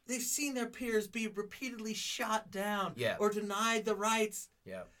 After they've seen their peers be repeatedly shot down or denied the rights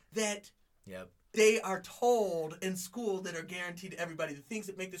that they are told in school that are guaranteed to everybody, the things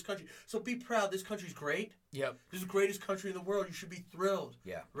that make this country. So be proud. This country's great. Yep. This is the greatest country in the world. You should be thrilled.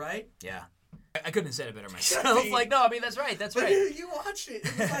 Yeah. Right? Yeah. I couldn't have said it better myself. That's right. That's right. You watched it.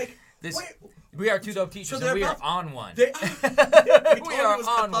 It was like, we are two dope teachers, and we are on one. We are on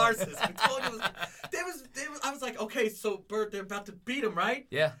Catharsis. One. We told you it was. I was like, okay, so Bert, they're about to beat him, right?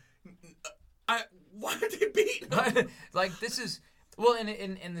 Yeah. Why did they beat him? Like this is. Well,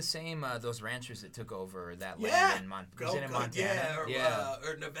 in the same those ranchers that took over that land in Montana,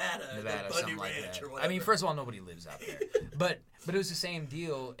 or Nevada, something like that. I mean, first of all, nobody lives out there, but it was the same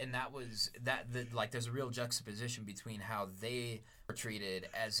deal, and that was like there's a real juxtaposition between how they were treated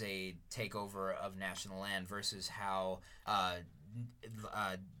as a takeover of national land versus how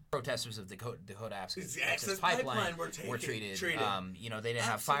protesters of the Dakota Access Pipeline were treated. They didn't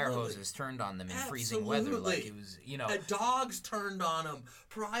have fire hoses turned on them in freezing weather. Like it was, dogs turned on them.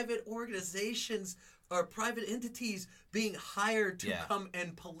 Private organizations or private entities being hired to come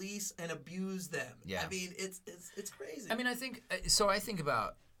and police and abuse them. Yeah. I mean, it's crazy. I mean, I think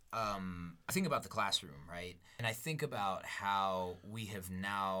about the classroom, right? And I think about how we have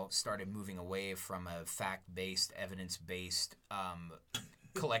now started moving away from a fact-based, evidence-based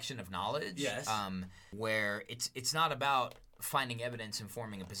collection of knowledge, where it's not about finding evidence and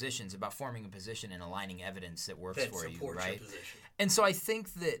forming a position. It's about forming a position and aligning evidence that works for you, right? And so I think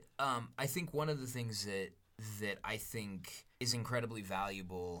that one of the things that I think is incredibly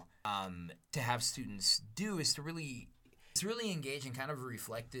valuable to have students do is to really it's really engaging, kind of a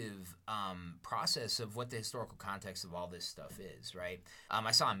reflective process of what the historical context of all this stuff is, right?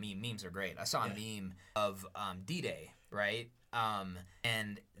 I saw a meme. Memes are great. I saw a meme of D-Day, right?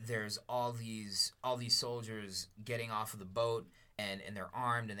 And there's all these soldiers getting off of the boat, and they're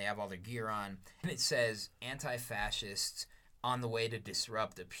armed, and they have all their gear on, and it says anti-fascists on the way to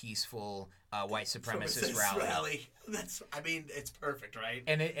disrupt a peaceful white supremacist rally. It's perfect, right?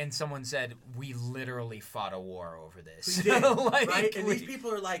 And someone said, we literally fought a war over this. We did, right? And these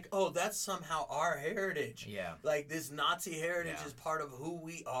people are like, oh, that's somehow our heritage. Yeah. Like, this Nazi heritage is part of who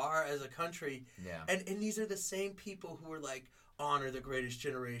we are as a country. Yeah. And these are the same people who are like, honor the greatest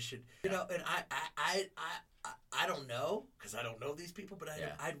generation. You know, and I don't know, because I don't know these people, but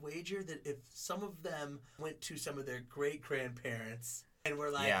I'd wager that if some of them went to some of their great-grandparents and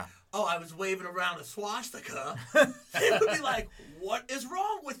were like, oh, I was waving around a swastika, they would be like, what is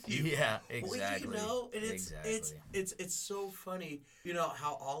wrong with you? Yeah, exactly. You know, and it's so funny, you know,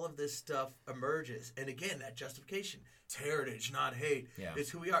 how all of this stuff emerges. And again, that justification, it's heritage, not hate. Yeah. It's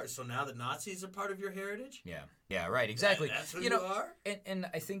who we are. So now the Nazis are part of your heritage? Yeah. Yeah, right, exactly. That's who you are? And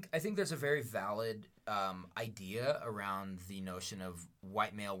I think there's a very valid idea around the notion of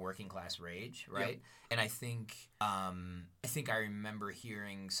white male working class rage, right? Yep. And I think I remember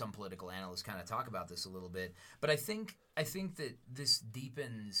hearing some political analysts kind of talk about this a little bit, but I think that this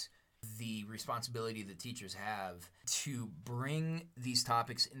deepens the responsibility that teachers have to bring these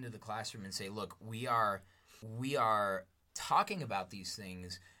topics into the classroom and say, look, we are talking about these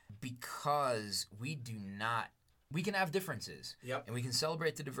things because we can have differences, and we can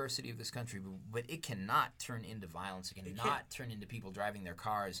celebrate the diversity of this country, but it cannot turn into violence. It cannot turn into people driving their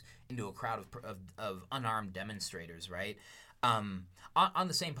cars into a crowd of unarmed demonstrators, right? On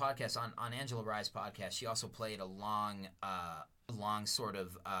the same podcast, on Angela Rye's podcast, she also played a long sort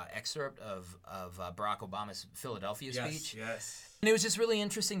of excerpt of Barack Obama's Philadelphia speech. Yes. And it was just really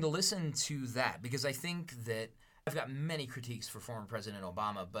interesting to listen to that, because I think that I've got many critiques for former President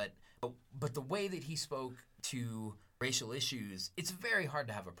Obama, but the way that he spoke to racial issues, it's very hard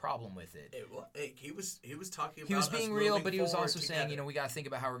to have a problem with it. He was talking about he was being real, but he was also together. saying, you know, we got to think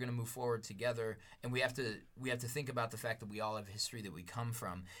about how we're going to move forward together, and we have to think about the fact that we all have history that we come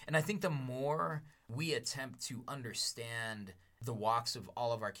from. And I think the more we attempt to understand the walks of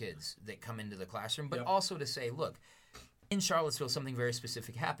all of our kids that come into the classroom, but also to say, look, in Charlottesville, something very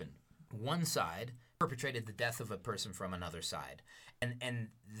specific happened. One side perpetrated the death of a person from another side. And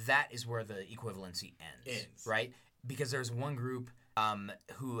that is where the equivalency ends. Right? Because there's one group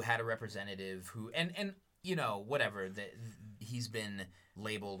who had a representative who, and you know, whatever, he's been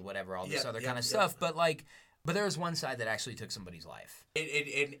labeled, whatever, all this other kind of stuff. But there was one side that actually took somebody's life. In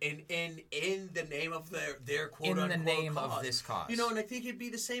the name of their quote unquote in the name cause. of this cause. You know, and I think it'd be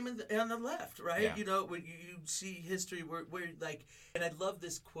the same on the left, right? Yeah. You know, when you see history where like, and I love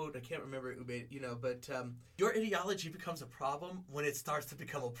this quote, I can't remember who made it, you know, but your ideology becomes a problem when it starts to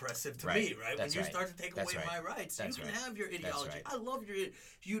become oppressive to me, right? That's when you start to take away my rights. That's you can have your ideology. Right. I love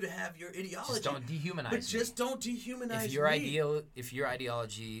you to have your ideology. Just don't dehumanize but me. Just don't dehumanize If your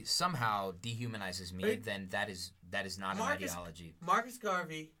ideology somehow dehumanizes me, then that is not an ideology. Marcus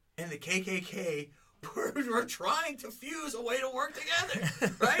Garvey and the KKK were trying to fuse a way to work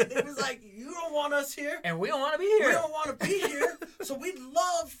together, right? It was like, you don't want us here. And we don't want to be here. We don't want to be here. So we'd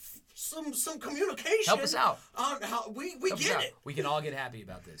love some communication. Help us out. On how we get it. We can all get happy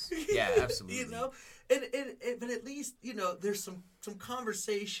about this. Yeah, absolutely. You know? And but at least, you know, there's some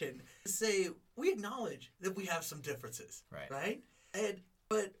conversation to say we acknowledge that we have some differences. Right?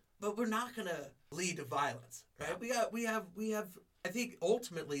 But we're not gonna lead to violence, right? We have. I think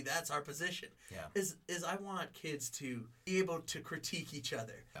ultimately that's our position. Yeah. Is I want kids to be able to critique each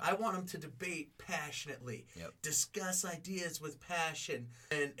other. Yeah. I want them to debate passionately, discuss ideas with passion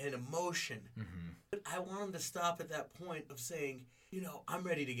and emotion. Mm-hmm. But I want them to stop at that point of saying, you know, I'm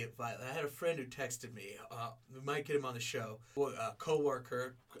ready to get violent. I had a friend who texted me. We might get him on the show. A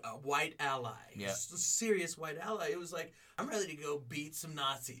coworker, a white ally, a serious white ally. It was like, I'm ready to go beat some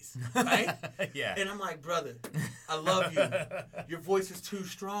Nazis, right? Yeah. And I'm like, brother, I love you. Your voice is too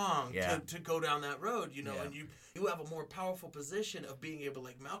strong to go down that road, you know. And you have a more powerful position of being able,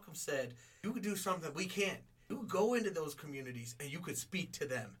 like Malcolm said, you could do something we can't. You could go into those communities and you could speak to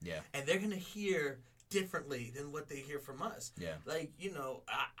them. Yeah. And they're going to hear differently than what they hear from us. Yeah. Like, you know,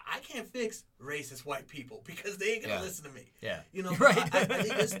 I can't fix racist white people because they ain't going to listen to me. Yeah. You know, right. I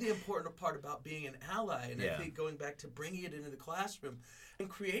think that's the important part about being an ally. And I think going back to bringing it into the classroom and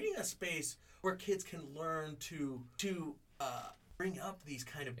creating a space where kids can learn to bring up these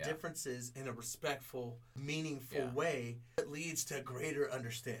kind of differences in a respectful, meaningful way that leads to greater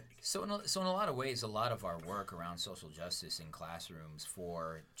understanding. So in a lot of ways, a lot of our work around social justice in classrooms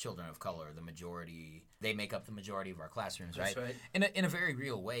for children of color, they make up the majority of our classrooms, right? That's right. In a very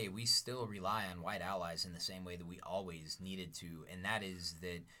real way, we still rely on white allies in the same way that we always needed to, and that is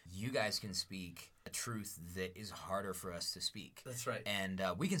that you guys can speak a truth that is harder for us to speak. That's right. And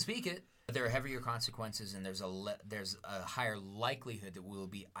we can speak it, but there are heavier consequences, and there's a higher likelihood that we will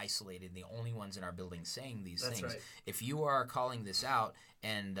be isolated, the only ones in our building saying these things. Right. If you are calling this out,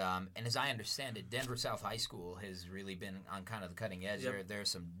 and as I understand it, Denver South High School has really been on kind of the cutting edge. There are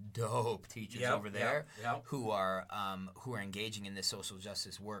some dope teachers over there who are engaging in this social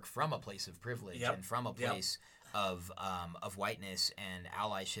justice work from a place of privilege and from a place of whiteness and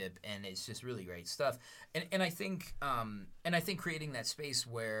allyship, and it's just really great stuff. And I think creating that space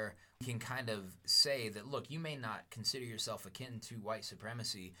where we can kind of say that, look, you may not consider yourself akin to white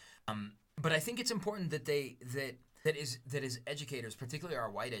supremacy, but I think it's important that that as educators, particularly our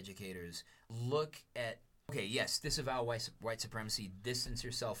white educators, look at, okay, yes, disavow white supremacy, distance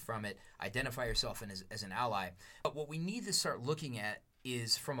yourself from it, identify yourself as an ally. But what we need to start looking at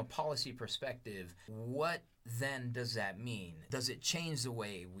is, from a policy perspective, what then does that mean? Does it change the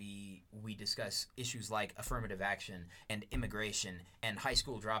way we discuss issues like affirmative action and immigration and high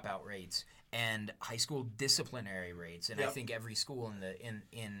school dropout rates and high school disciplinary rates? And I think every school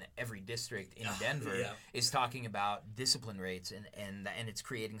in every district in Denver is talking about discipline rates, and it's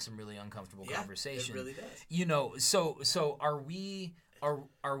creating some really uncomfortable conversation. It really does. So are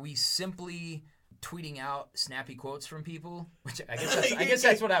we simply tweeting out snappy quotes from people, which I guess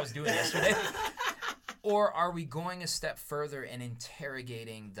that's what I was doing yesterday? Or are we going a step further and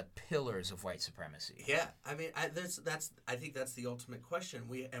interrogating the pillars of white supremacy? Yeah, I mean, I think that's the ultimate question.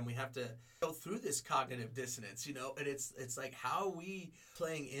 We have to go through this cognitive dissonance, and it's like, how are we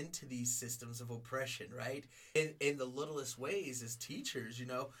playing into these systems of oppression, right? In the littlest ways as teachers,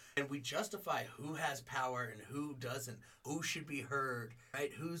 and we justify who has power and who doesn't, who should be heard,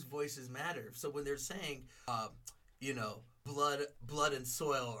 right? Whose voices matter. So when they're saying, blood and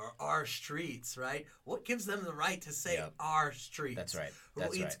soil, or our streets, right? What gives them the right to say our streets? That's right.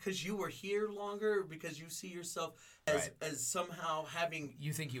 It's because you were here longer, because you see yourself as somehow having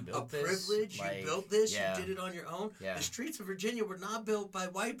you think you built this privilege. You built this. You did it on your own. Yeah. The streets of Virginia were not built by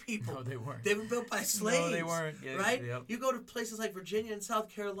white people. No, they weren't. They were built by slaves. No, they weren't. Yeah, right? Yep. You go to places like Virginia and South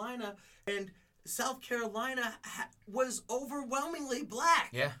Carolina, and South Carolina was overwhelmingly black.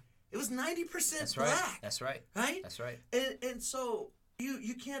 Yeah. It was 90% black. Right. That's right. Right? That's right. And so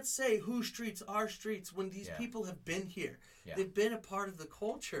you can't say whose streets are streets when these people have been here. Yeah. They've been a part of the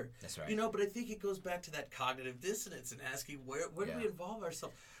culture. That's right. But I think it goes back to that cognitive dissonance and asking where do we involve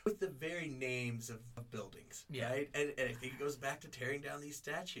ourselves with the very names of buildings, right? And I think it goes back to tearing down these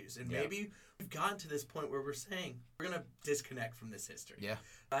statues. And maybe we've gotten to this point where we're saying we're going to disconnect from this history. Yeah.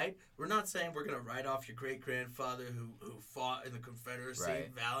 Right? We're not saying we're going to write off your great-grandfather who fought in the Confederacy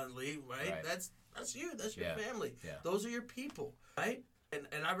valiantly, right? That's you. That's your family. Yeah. Those are your people, right? And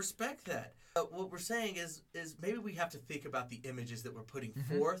I respect that. But what we're saying is maybe we have to think about the images that we're putting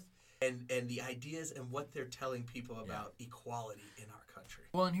forth and the ideas and what they're telling people about equality in our country.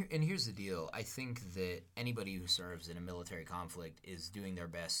 Well, and here's the deal. I think that anybody who serves in a military conflict is doing their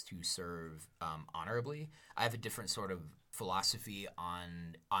best to serve honorably. I have a different sort of philosophy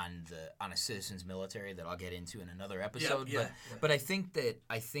on a citizen's military that I'll get into in another episode. But I think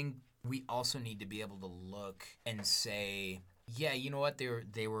we also need to be able to look and say, yeah, you know what?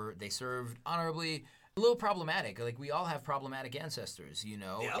 They served honorably. A little problematic. Like, we all have problematic ancestors,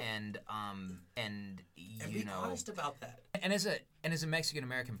 and be honest about that. And as a Mexican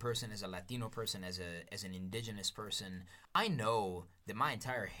American person, as a Latino person, as an indigenous person, I know that my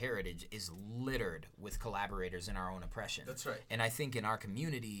entire heritage is littered with collaborators in our own oppression. That's right. And I think in our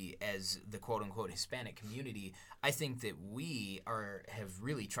community, as the quote-unquote Hispanic community, I think that we have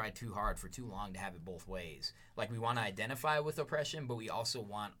really tried too hard for too long to have it both ways. Like, we want to identify with oppression, but we also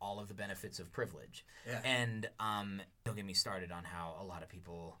want all of the benefits of privilege. Yeah. And don't get me started on how a lot of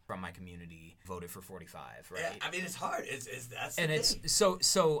people from my community voted for 45, right? Yeah, I mean, it's hard.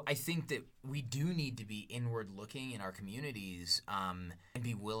 So I think that we do need to be inward looking in our communities and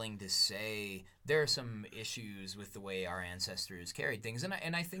be willing to say there are some issues with the way our ancestors carried things,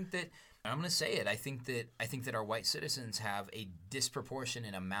 and I think that I'm going to say it. I think that our white citizens have a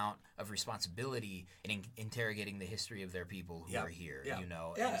disproportionate amount of responsibility in interrogating the history of their people who are here. Yeah.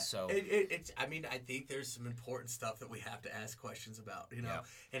 And so it's. I mean, I think there's some important stuff that we have to ask questions about.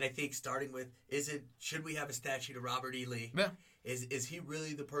 And I think starting with, should we have a statue to Robert E. Lee? Yeah. Is he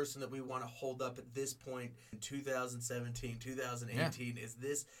really the person that we want to hold up at this point in 2017, 2018? Yeah. Is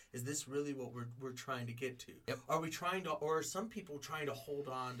this really what we're trying to get to? Yep. Are we trying to, or are some people trying to hold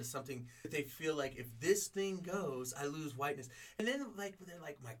on to something that they feel like if this thing goes, I lose whiteness? And then they're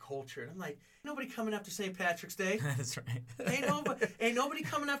like my culture, and I'm like, nobody coming after St. Patrick's Day. That's right. ain't nobody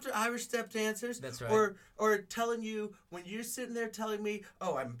coming after Irish step dancers. That's right. Or telling you when you're sitting there telling me,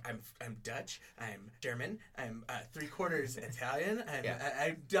 oh, I'm Dutch, I'm German, I'm 3/4 Italian.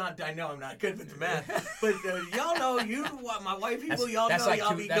 I know I'm not good with the math, but y'all know my white people. Y'all know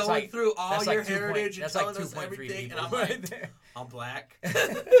y'all be going through all your heritage and telling us everything. And I'm like, I'm black.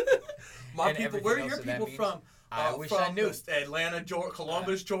 My people, where are your people from? I wish I knew. Atlanta,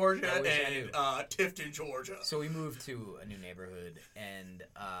 Columbus, Georgia, and Tifton, Georgia. So we moved to a new neighborhood, and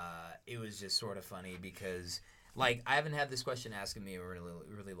it was just sort of funny because, like, I haven't had this question asked of me in a really,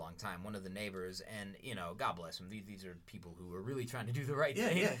 really long time. One of the neighbors, and, God bless them. These are people who are really trying to do the right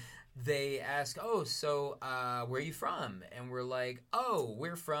thing. Yeah. They ask, oh, so where are you from? And we're like, oh,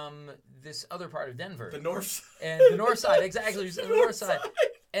 we're from this other part of Denver. The north side. And the north side, exactly. The north side.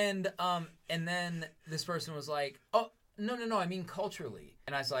 And then this person was like, oh, no, I mean culturally.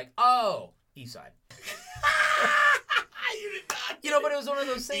 And I was like, oh, east side. You did not. But it was one of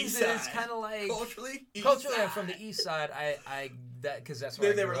those things that it's kind of like culturally, I'm from the east side. Because that's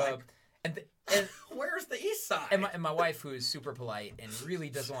where I grew up. And where's the east side? And my wife, who is super polite and really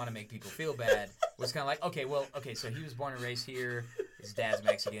doesn't want to make people feel bad, was kind of like, okay, so he was born and raised here. His dad's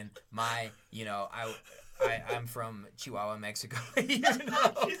Mexican. I'm from Chihuahua, Mexico.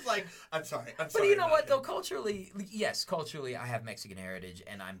 She's like, I'm sorry. But you know what, though? Culturally, I have Mexican heritage,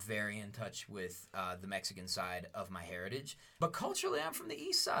 and I'm very in touch with the Mexican side of my heritage. But culturally, I'm from the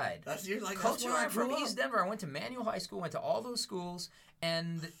east side. Culturally, I'm from East Denver. I went to Manual High School, went to all those schools.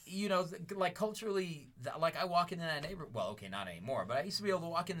 And, like, culturally, like, I walk into that neighborhood. Well, okay, not anymore. But I used to be able to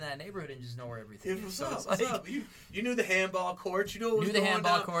walk into that neighborhood and just know where everything is. What's up? You knew the handball courts. You know what was going on. Knew the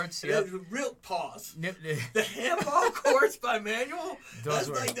handball courts, yep. Real pause. The handball courts by Manual, that's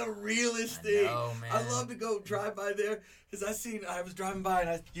like the realest thing. Know, man. I love to go drive by there. Because I was driving by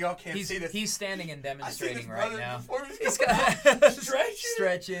and y'all can't see this. He's standing and demonstrating right now. He's got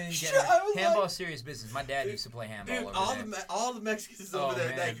stretching. Handball, serious business. My dad used to play handball over there. All the Mexicans over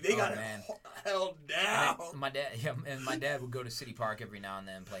there, they got it held down. My dad would go to City Park every now and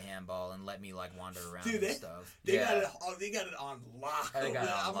then and play handball and let me like wander around and stuff. They got it on lock. They got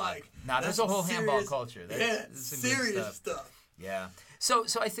it on lock. There's a whole handball culture. That's serious stuff. Yeah. So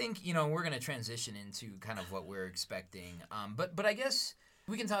I think, we're going to transition into kind of what we're expecting. But I guess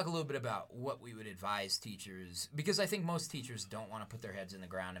we can talk a little bit about what we would advise teachers, because I think most teachers don't want to put their heads in the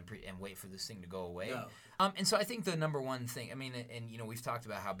ground and wait for this thing to go away. No. And so I think the number one thing, we've talked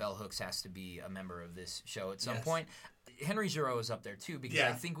about how Bell Hooks has to be a member of this show at some point. Henry Giroux is up there too, because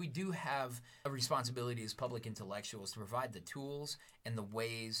I think we do have a responsibility as public intellectuals to provide the tools and the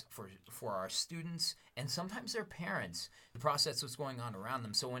ways for our students and sometimes their parents to process what's going on around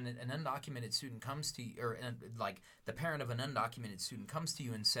them. So when an undocumented student comes to you, or like the parent of an undocumented student comes to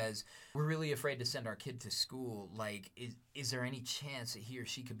you and says, we're really afraid to send our kid to school, like is there any chance that he or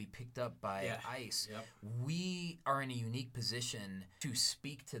she could be picked up by ICE? Yep. We are in a unique position to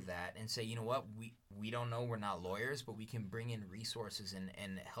speak to that and say, you know what, we don't know, we're not lawyers, but we can bring in resources and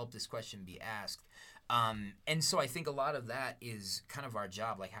help this question be asked. And so I think a lot of that is kind of our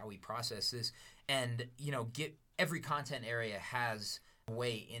job, like how we process this. And, get every content area has a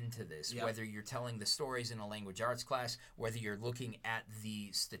way into this, whether you're telling the stories in a language arts class, whether you're looking at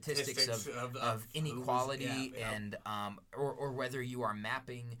the statistics of inequality and or whether you are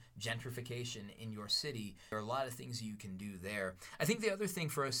mapping gentrification in your city. There are a lot of things you can do there. I think the other thing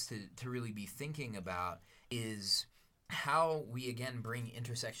for us to really be thinking about is how we, again, bring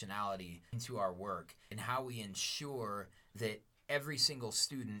intersectionality into our work and how we ensure that every single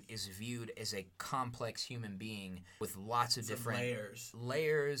student is viewed as a complex human being with lots of different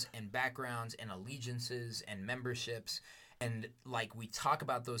layers and backgrounds and allegiances and memberships. And like we talk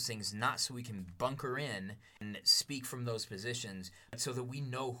about those things not so we can bunker in and speak from those positions, but so that we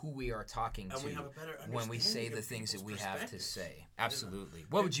know who we are talking to we have a better when we say the things that we have to say. Absolutely.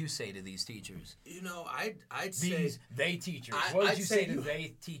 What would you say to these teachers? I'd say they teachers. What would you say to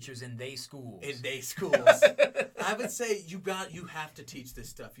they teachers in they schools? In they schools. I would say you have to teach this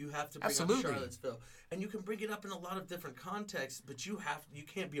stuff. You have to bring up Charlottesville. And you can bring it up in a lot of different contexts, but you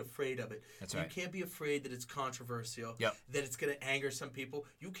can't be afraid of it. That's right. You can't be afraid that it's controversial, that it's going to anger some people.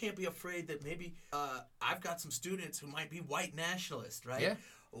 You can't be afraid that maybe I've got some students who might be white nationalists, right? Yeah.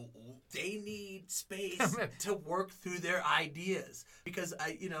 they need space to work through their ideas. Because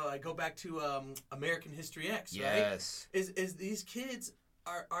I go back to American History X, right? Yes. Is these kids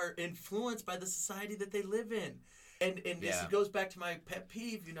are influenced by the society that they live in. And this goes back to my pet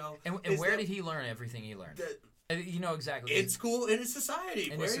peeve, And where did he learn everything he learned? Exactly. In school, in his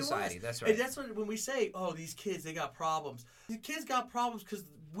society. In his society, that's right. And that's when we say, oh, these kids, they got problems. The kids got problems because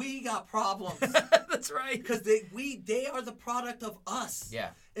we got problems. That's right. Because they are the product of us. Yeah.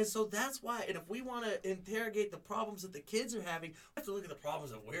 And so that's why, and if we want to interrogate the problems that the kids are having, we have to look at the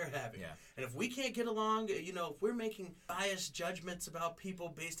problems that we're having. Yeah. And if we can't get along, if we're making biased judgments about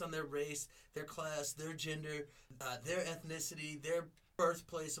people based on their race, their class, their gender, their ethnicity, their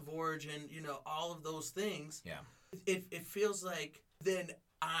birthplace of origin, all of those things, it feels like then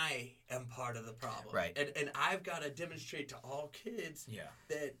I am part of the problem. Right. And I've got to demonstrate to all kids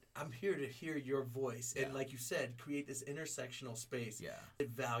that I'm here to hear your voice. And like you said, create this intersectional space that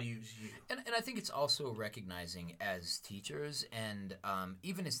values you. And I think it's also recognizing as teachers and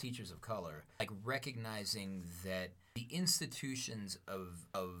even as teachers of color, like recognizing that the institutions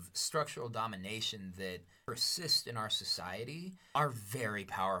of structural domination that persist in our society are very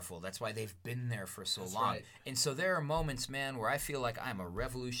powerful. That's why they've been there for so long. Right. And so there are moments, man, where I feel like I'm a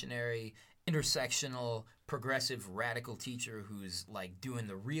revolutionary, intersectional, progressive, radical teacher who's like doing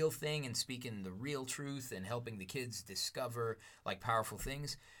the real thing and speaking the real truth and helping the kids discover like powerful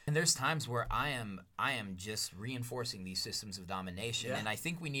things. And there's times where I am just reinforcing these systems of domination. And I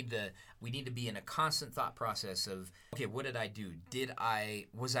think we need to be in a constant thought process of, okay, what did I do?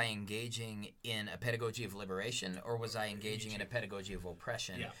 Was I engaging in a pedagogy of liberation, or was I engaging in a pedagogy of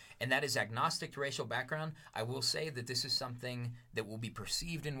oppression? Yeah. And that is agnostic to racial background. I will say that this is something that will be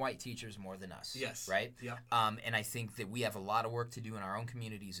perceived in white teachers more than us. Yes. Right? Yeah. And I think that we have a lot of work to do in our own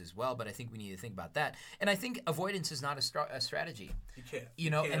communities as well, but I think we need to think about that. And I think avoidance is not a strategy. You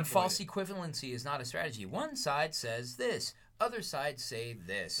can't. And false equivalency is not a strategy. One side says this, other sides say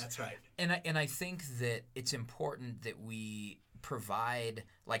this. That's right. And I think that it's important that we provide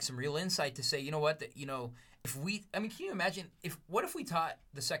like some real insight to say, you know what, can you imagine what if we taught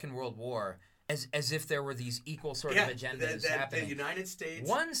the Second World War as if there were these equal sort of agendas happening? The United States.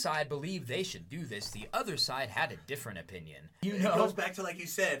 One side believed they should do this. The other side had a different opinion. It goes back to, like you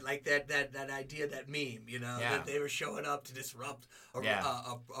said, like that idea, that meme, that they were showing up to disrupt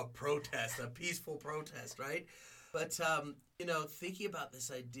a protest, a peaceful protest, right? But, thinking about this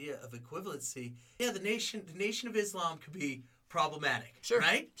idea of equivalency, the Nation of Islam could be problematic,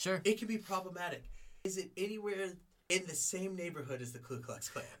 right? Sure. It can be problematic. Is it anywhere in the same neighborhood as the Ku Klux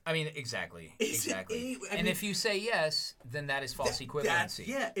Klan? I mean, exactly. If you say yes, then that is false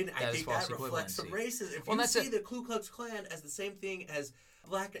equivalency. I think that reflects some racism. If you see the Ku Klux Klan as the same thing as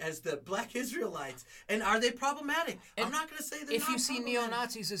the Black Israelites, and are they problematic? I'm not going to say they're not. If you see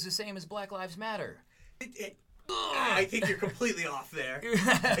neo-Nazis as the same as Black Lives Matter. I think you're completely off there.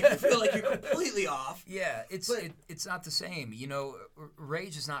 I feel like you're completely off. Yeah, it's not the same.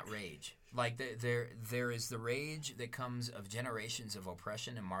 Rage is not rage. Like there is the rage that comes of generations of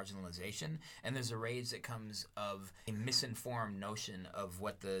oppression and marginalization, and there's a rage that comes of a misinformed notion of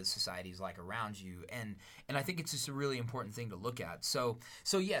what the society is like around you, and I think it's just a really important thing to look at. So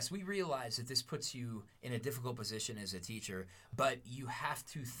yes, we realize that this puts you in a difficult position as a teacher, but you have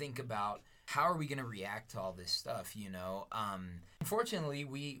to think about how are we going to react to all this stuff. Unfortunately,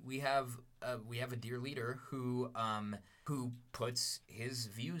 we have a dear leader who puts his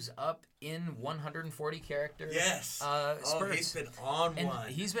views up in 140 character spurts. He's been on one.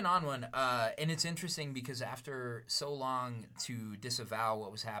 He's been on one. And it's interesting because after so long to disavow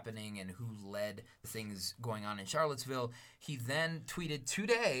what was happening and who led the things going on in Charlottesville, he then tweeted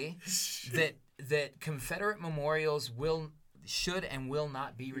today that Confederate memorials should and will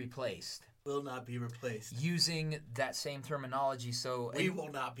not be replaced. Will not be replaced. Using that same terminology, so we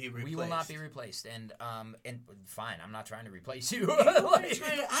will not be replaced. We will not be replaced, and fine. I'm not trying to replace you.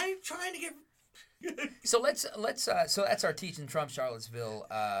 I'm trying to get. So so that's our Teaching Trump Charlottesville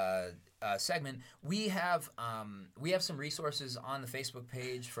segment. We have some resources on the Facebook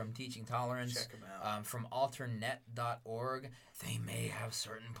page from Teaching Tolerance. Check them out. From alternet.org. They may have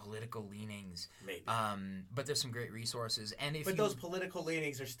certain political leanings. Maybe. But there's some great resources. Those political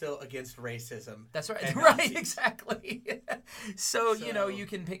leanings are still against racism. That's right. Right, exactly. So, you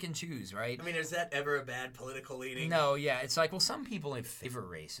can pick and choose, right? I mean, is that ever a bad political leaning? No, yeah. It's like, well, some people favor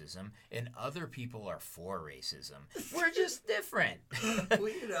racism and other people are for racism. We're just different.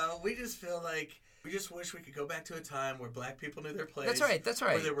 We just feel like We just wish we could go back to a time where black people knew their place. That's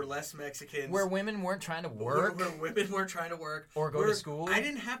right. Where there were less Mexicans. Where women weren't trying to work. Where women weren't trying to work. Or go to school. I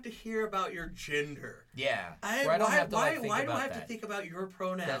didn't have to hear about your gender. Yeah. Why do I have to think about your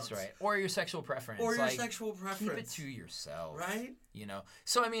pronouns? That's right. Or your sexual preference. Keep it to yourself. Right? You know?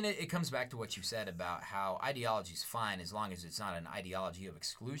 So, I mean, it comes back to what you said about how ideology's fine as long as it's not an ideology of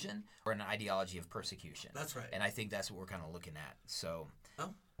exclusion or an ideology of persecution. That's right. And I think that's what we're kind of looking at. So...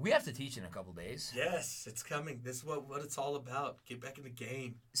 Oh. We have to teach in a couple days. Yes, it's coming. This is what it's all about. Get back in the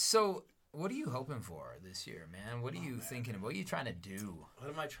game. So, what are you hoping for this year, man? What are you thinking of? What are you trying to do? What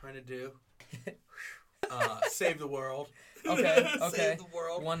am I trying to do? Save the world. Okay. Save the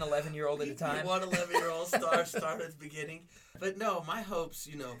world. One 11-year-old at a time. One 11-year-old start at the beginning. But no, my hopes,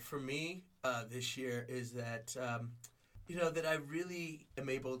 for me this year is that, that I really am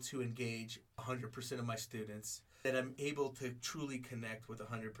able to engage 100% of my students. That I'm able to truly connect with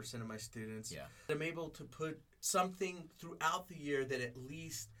 100% of my students. Yeah. That I'm able to put something throughout the year that at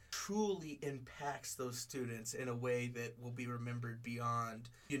least truly impacts those students in a way that will be remembered beyond,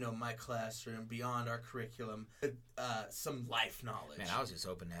 my classroom, beyond our curriculum, some life knowledge. Man, I was just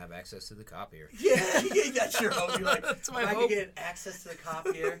hoping to have access to the copier. Yeah, that's your hope. You're like, that's my if hope. I could get access to the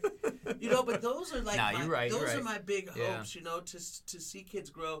copier. But those are like you're right. are my big hopes, to see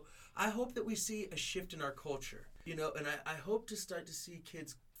kids grow. I hope that we see a shift in our culture, and I hope to start to see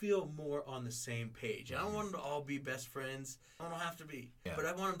kids feel more on the same page. I don't want them to all be best friends. I don't have to be. Yeah. But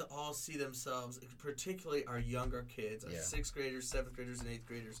I want them to all see themselves, particularly our younger kids, our 6th graders, 7th graders, and 8th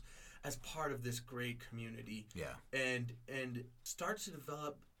graders, as part of this great community. Yeah. And start to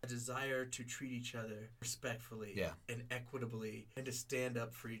develop a desire to treat each other respectfully and equitably and to stand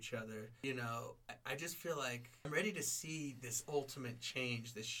up for each other. I just feel like I'm ready to see this ultimate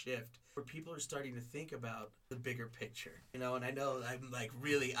change, this shift, where people are starting to think about the bigger picture. And I know I'm like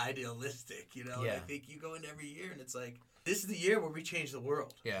really idealistic, And I think you go in every year and it's like, this is the year where we change the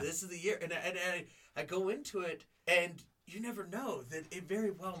world. Yeah. This is the year. And I go into it and you never know that it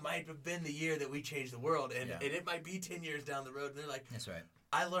very well might have been the year that we changed the world. And it might be 10 years down the road. And they're like, that's right.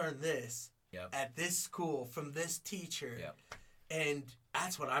 I learned this at this school from this teacher. Yep. And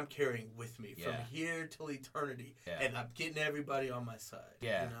that's what I'm carrying with me from here till eternity. Yeah. And I'm getting everybody on my side.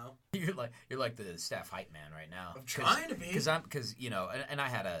 Yeah. You're like the staff hype man right now. I'm trying to be. Because I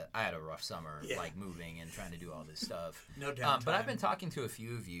had a rough summer like moving and trying to do all this stuff. No doubt. But I've been talking to a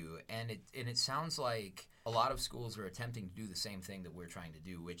few of you and it sounds like a lot of schools are attempting to do the same thing that we're trying to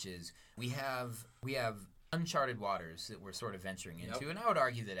do, which is we have uncharted waters that we're sort of venturing into. And I would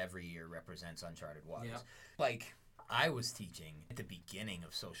argue that every year represents uncharted waters. Yep. Like, I was teaching at the beginning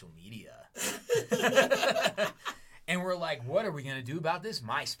of social media. And we're like, what are we going to do about this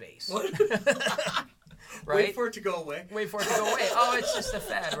MySpace? What? Right? Wait for it to go away. Oh, it's just a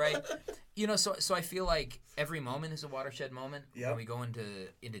fad, right? So I feel like every moment is a watershed moment when we go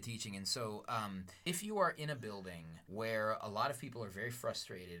into teaching. And so if you are in a building where a lot of people are very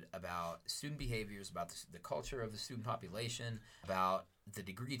frustrated about student behaviors, about the culture of the student population, about the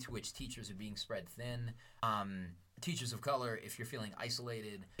degree to which teachers are being spread thin, teachers of color, if you're feeling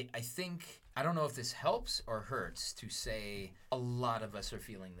isolated, I don't know if this helps or hurts to say a lot of us are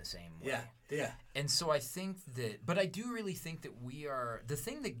feeling the same way. Yeah. And so I think but I do really think that the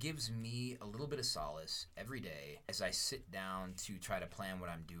thing that gives me a little bit of solace every day as I sit down to try to plan what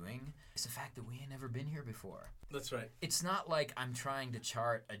I'm doing is the fact that we ain't never been here before. That's right. It's not like I'm trying to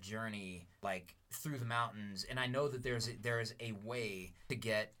chart a journey like through the mountains, and I know that there is a way to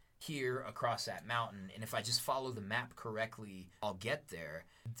get here across that mountain, and if I just follow the map correctly, I'll get there.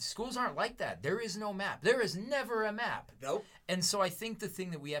 Schools aren't like that. There is no map. There is never a map. Nope. And so I think the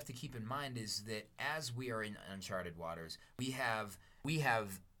thing that we have to keep in mind is that as we are in uncharted waters, we have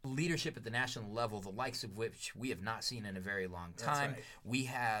leadership at the national level, the likes of which we have not seen in a very long time. Right. We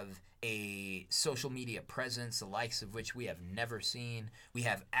have a social media presence, the likes of which we have never seen. We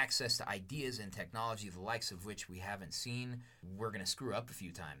have access to ideas and technology, the likes of which we haven't seen. We're going to screw up a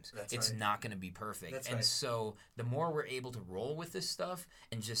few times. It's not going to be perfect. And so the more we're able to roll with this stuff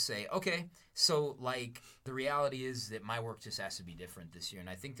and just say, okay, so like the reality is that my work just has to be different this year. And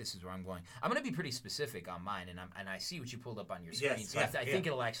I think this is where I'm going. I'm going to be pretty specific on mine, and I see what you pulled up on your screen. So I think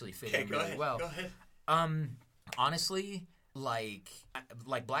it'll actually fit in really well. Go ahead. Honestly, like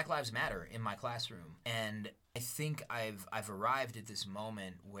Black Lives Matter in my classroom, and I think I've arrived at this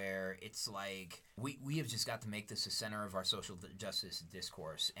moment where it's like we have just got to make this the center of our social justice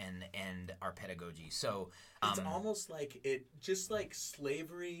discourse and our pedagogy. So it's almost like like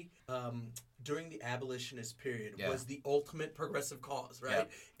slavery during the abolitionist period was the ultimate progressive cause, right?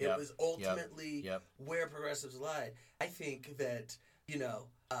 It was ultimately where progressives lied. I think that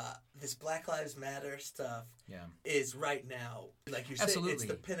this Black Lives Matter stuff is right now, like you said, it's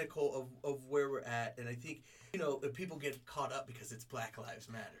the pinnacle of where we're at. And I think, people get caught up because it's Black Lives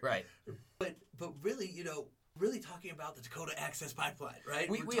Matter. Right. But really, really talking about the Dakota Access Pipeline, right?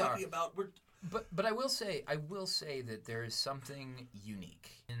 We're talking about... But I will say that there is something unique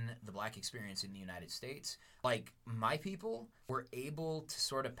in the Black experience in the United States. Like, my people were able to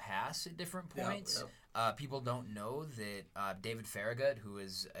sort of pass at different points. People don't know that David Farragut, who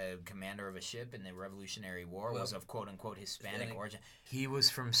is a commander of a ship in the Revolutionary War, was of quote-unquote Hispanic origin. He was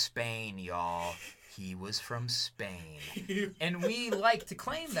from Spain, y'all. He was from Spain. And we like to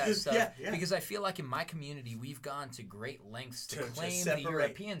claim that stuff because I feel like in my community, we've gone to great lengths to claim the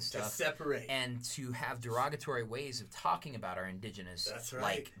European stuff and to have derogatory ways of talking about our indigenous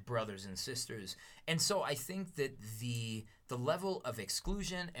like brothers and sisters. And so I think that the level of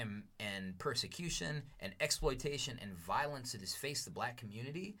exclusion and persecution and exploitation and violence that has faced the Black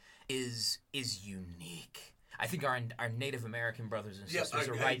community is unique. I think our Native American brothers and sisters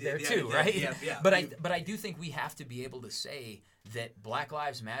are right there too, right? But I do think we have to be able to say that Black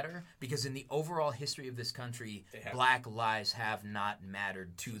Lives Matter because in the overall history of this country, Black lives have not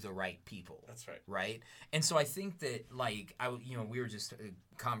mattered to the right people. That's right. Right? And so I think that we were just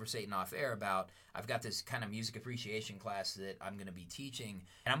conversating off air about I've got this kind of music appreciation class that I'm going to be teaching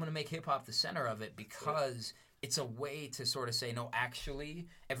and I'm going to make hip hop the center of it because it's a way to sort of say no, actually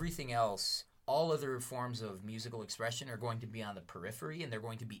everything else, all other forms of musical expression are going to be on the periphery and they're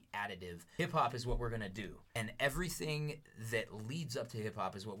going to be additive. Hip-hop is what we're going to do. And everything that leads up to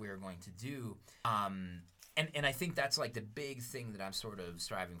hip-hop is what we are going to do. And I think that's like the big thing that I'm sort of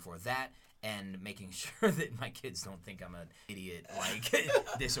striving for. That and making sure that my kids don't think I'm an idiot, like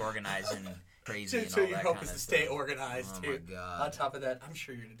disorganized and crazy and all that kind of stuff. So your hope is to stay organized, too. My God. On top of that, I'm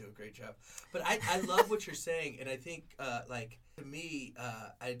sure you're going to do a great job. But I love what you're saying, and I think, to me,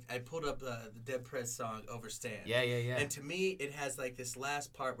 I pulled up the Dead Prez song, Overstand. Yeah. And to me, it has, like, this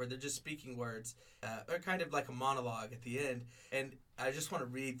last part where they're just speaking words, or kind of like a monologue at the end, and I just want to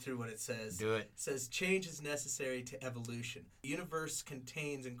read through what it says. Do it. It says, change is necessary to evolution. The universe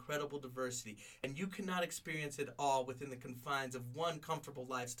contains incredible diversity, and you cannot experience it all within the confines of one comfortable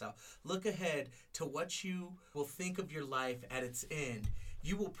lifestyle. Look ahead to what you will think of your life at its end.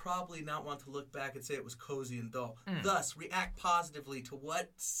 You will probably not want to look back and say it was cozy and dull. Thus, react positively to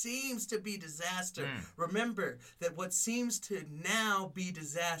what seems to be disaster. Remember that what seems to now be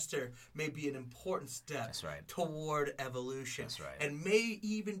disaster may be an important step toward evolution. That's right. And may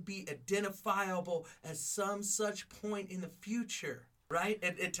even be identifiable as some such point in the future. Right?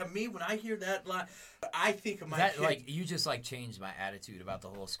 And to me, when I hear that line, I think of my kid. Like, you just, like, changed my attitude about the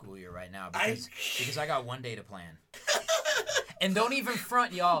whole school year right now because I got one day to plan. And don't even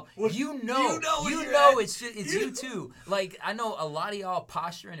front, y'all. Well, you know it's you too. Like, I know a lot of y'all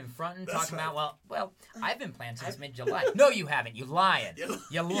posturing and fronting, talking about, well, I've been planning since mid-July. No, you haven't. You lying.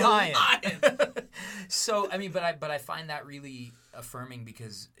 You're lying. So, I mean, but I find that really affirming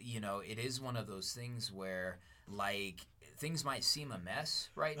because, it is one of those things where, like, things might seem a mess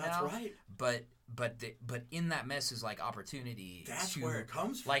now. That's right. But in that mess is like opportunity. That's where it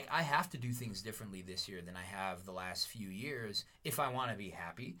comes from. Like, I have to do things differently this year than I have the last few years if I want to be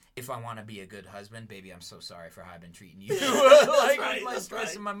happy, if I want to be a good husband. Baby, I'm so sorry for how I've been treating you. With my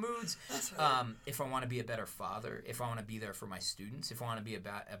stress and my moods. That's right. If I want to be a better father, if I want to be there for my students, if I want to be a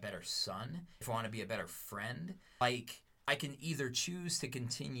better son, if I want to be a better friend, like, I can either choose to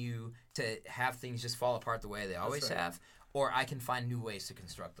continue to have things just fall apart the way they always have, or I can find new ways to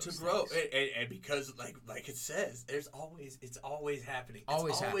construct those things. To grow. And because, like it says, it's always happening.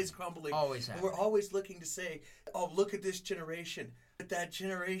 It's always crumbling. Always happening. And we're always looking to say, oh, look at this generation. But that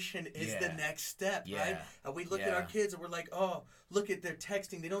generation is the next step, right? And we look at our kids and we're like, oh, look at their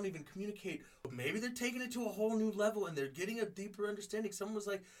texting. They don't even communicate. But maybe they're taking it to a whole new level and they're getting a deeper understanding. Someone was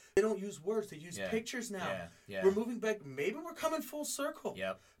like, they don't use words. They use pictures now. We're moving back. Maybe we're coming full circle.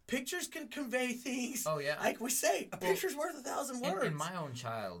 Yep. Pictures can convey things. Oh, yeah. Like we say, a picture's worth 1,000 words. And my own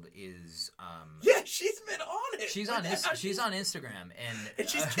child is... she's been on it. She's on Instagram. And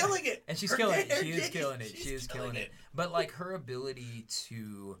she's killing it. And she's killing it. She is killing it. But, like, her ability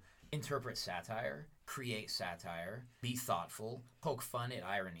to interpret satire, create satire, be thoughtful, poke fun at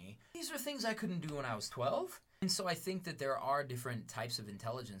irony, these are things I couldn't do when I was 12. And so I think that there are different types of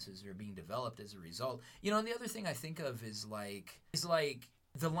intelligences that are being developed as a result. And the other thing I think of is like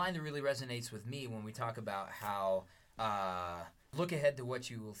the line that really resonates with me when we talk about how look ahead to what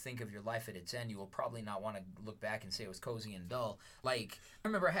you will think of your life at its end. You will probably not want to look back and say it was cozy and dull. Like, I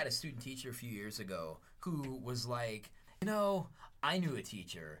remember I had a student teacher a few years ago who was like, You know, I knew a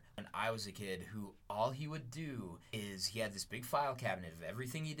teacher when I was a kid who all he would do is he had this big file cabinet of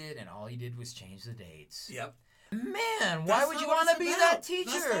everything he did, and all he did was change the dates. Yep. Man, why would you want to be that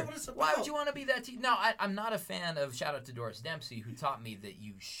teacher? That's not what it's about. Why would you want to be that teacher? No, I'm not a fan of, shout out to Doris Dempsey, who taught me that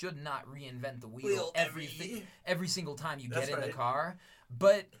you should not reinvent the wheel every single time you get in the car.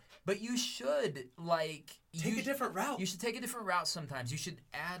 But you should, take a different route. You should take a different route sometimes. You should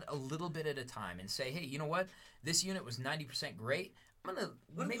add a little bit at a time and say, hey, you know what? This unit was 90% great. I'm going to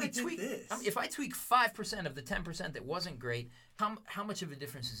maybe tweak this. If I tweak 5% of the 10% that wasn't great, how much of a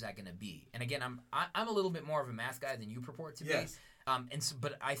difference is that going to be? And again, I'm a little bit more of a math guy than you purport to be.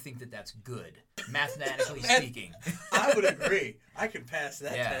 But I think that that's good, mathematically speaking. I would agree. I could pass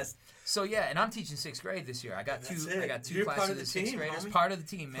that test. So and I'm teaching 6th grade this year. I got two classes of 6th graders. Homie. Part of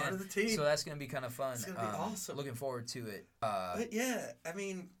the team, man. Part of the team. So that's gonna be kind of fun. It's gonna be awesome. Looking forward to it. But yeah, I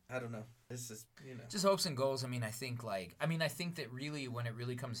mean, I don't know. This is just hopes and goals. I think that really, when it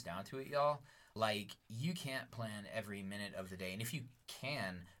really comes down to it, y'all. You can't plan every minute of the day. And if you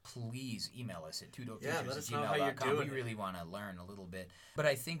can, please email us at tudoteachers@gmail.com. We really want to learn a little bit. But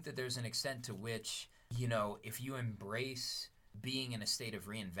I think that there's an extent to which, if you embrace being in a state of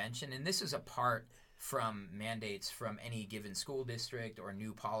reinvention, and this is apart from mandates from any given school district or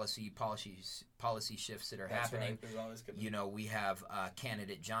new policy shifts that are happening. Right. We have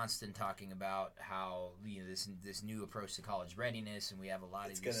candidate Johnston talking about how this new approach to college readiness, and we have a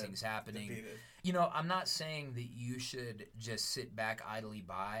lot of these things happening. I'm not saying that you should just sit back idly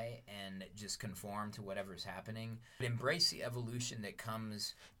by and just conform to whatever's happening, but embrace the evolution that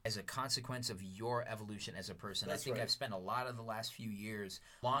comes as a consequence of your evolution as a person. I think I've spent a lot of the last few years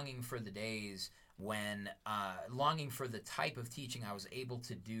longing for the days when longing for the type of teaching I was able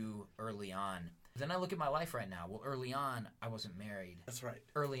to do early on. Then I look at my life right now. Well, early on, I wasn't married. That's right.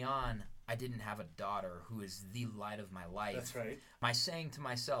 Early on, I didn't have a daughter who is the light of my life. That's right. My saying to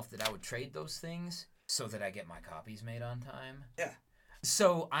myself that I would trade those things so that I get my copies made on time. Yeah.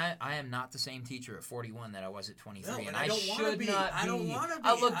 So I am not the same teacher at 41 that I was at 23, no, and I should not be. I don't want to be.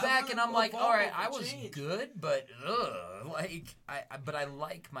 I look back and I'm like, all right, I was good, but but I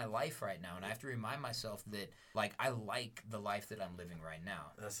like my life right now, and I have to remind myself that I like the life that I'm living right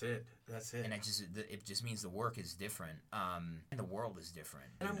now. That's it. And it just means the work is different, and the world is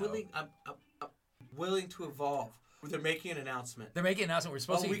different. And I'm willing to evolve. They're making an announcement. We're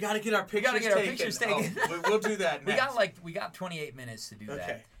supposed to. We got to get our pictures taken. We'll do that next. We got 28 minutes to do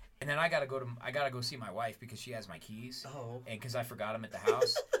that. And then I gotta go see my wife because she has my keys. Oh. And because I forgot them at the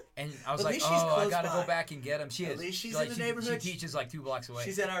house. And I was like, I gotta go back and get them. At least she's in the neighborhood. She teaches 2 blocks away.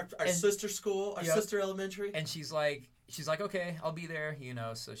 She's at our sister school, our sister elementary. And she's like, okay, I'll be there,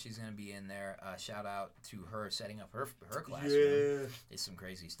 so she's going to be in there. Shout out to her setting up her classroom. Yeah. It's some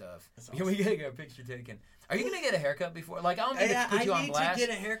crazy stuff. Awesome. We got to get a picture taken. Are you going to get a haircut before? I'm going to put you on blast. I need to get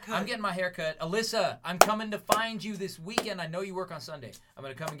a haircut. I'm getting my haircut. Alyssa, I'm coming to find you this weekend. I know you work on Sunday. I'm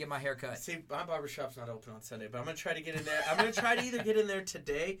going to come and get my haircut. See, my barbershop's not open on Sunday, but I'm going to try to get in there. I'm going to try to either get in there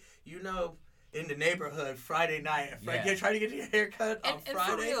today, in the neighborhood Friday night. Try to get your haircut on Friday. And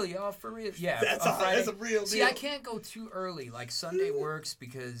for real, y'all, for real. Yeah, that's a real deal. See, I can't go too early. Sunday works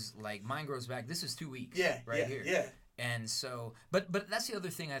because mine grows back. This is 2 weeks. Here. Yeah. And so, but that's the other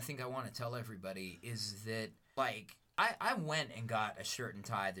thing I think I want to tell everybody is that I went and got a shirt and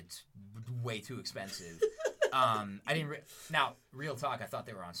tie that's way too expensive. I didn't. Now, real talk, I thought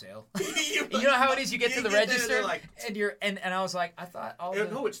they were on sale. You know how it is? You get to the register, and I was like, I thought all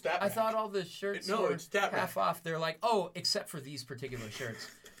the shirts were half off. They're like, oh, except for these particular shirts.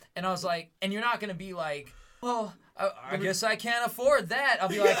 And I was like, and you're not gonna be like, well, I guess I can't afford that. I'll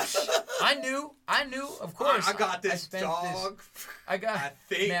be like, I knew, of course. I got this, dog.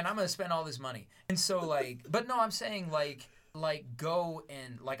 Man, I'm gonna spend all this money. And so but no, I'm saying go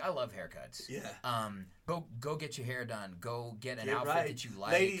and I love haircuts. Yeah. Go get your hair done. Go get an outfit that you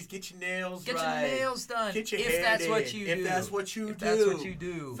like. Ladies, get your nails done. Get your hair if that's what you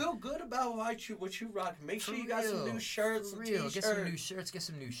do. Feel good about what you rock. Make sure you got some new shirts, some t-shirts. Get some new shirts. Get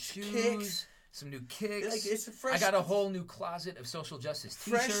some new shoes. Kicks. Some new kicks. It's a fresh. I got a whole new closet of social justice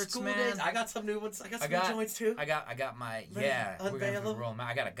t-shirts, man. Days. I got some new ones. I got some new joints too. I got my We're gonna roll them out.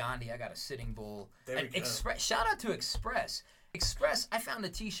 I got a Gandhi. I got a Sitting Bull. There we go. Shout out to Express. I found a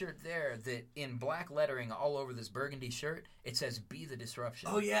t-shirt there that in black lettering all over this burgundy shirt, it says "Be the Disruption."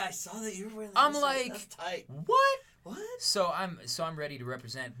 Oh yeah, I saw that you were wearing that. I'm like, that's tight. What? What? So I'm ready to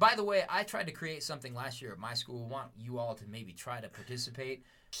represent. By the way, I tried to create something last year at my school. Want you all to maybe try to participate.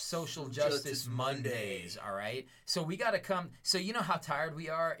 Social Justice Mondays, all right? So we got to come. So you know how tired we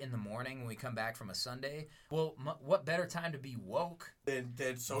are in the morning when we come back from a Sunday? Well, what better time to be woke than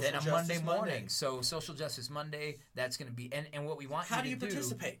a Monday morning? So Social Justice Monday, that's going to be, and what we want How you do to you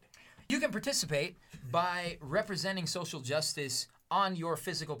participate? You can participate by representing social justice on your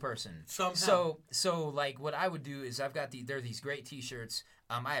physical person. Somehow. So like what I would do is there are these great T-shirts.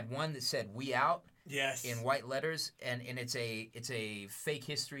 I had one that said "We Out." Yes. In white letters, and it's a fake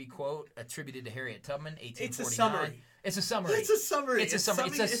history quote attributed to Harriet Tubman, 1849. It's a summary. It's a summary. It's a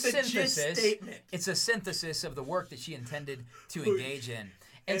summary. It's a summary. It's a synthesis. Gist statement. It's a synthesis of the work that she intended to engage in.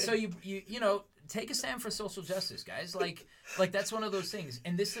 And so you take a stand for social justice, guys. Like that's one of those things.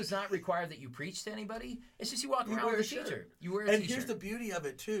 And this does not require that you preach to anybody. It's just you walk around with a t-shirt. You wear a t-shirt. And here's the beauty of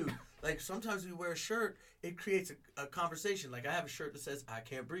it too. Like sometimes we wear a shirt, it creates a conversation. Like I have a shirt that says "I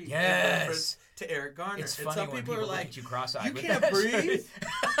can't breathe." Yes. In reference to Eric Garner. It's and funny some when people are like, look at you cross-eyed "You with can't that breathe." shirt.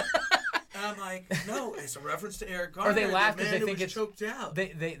 And I'm like, no, it's a reference to Eric Garner. Or they laugh because they think it's choked out.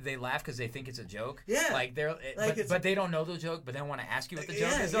 They laugh because they think it's a joke. Yeah. Like but they don't know the joke, but they want to ask you what the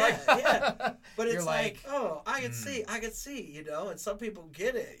joke is. Yeah. But it's You're like, oh, I can see, you know, and some people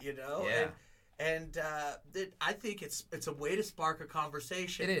get it, you know. Yeah. And I think it's a way to spark a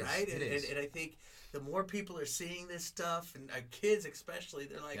conversation, it is, right? It is. And I think the more people are seeing this stuff, and kids especially,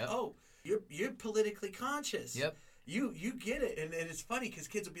 they're like, oh, you're politically conscious. Yep. You get it, and it's funny because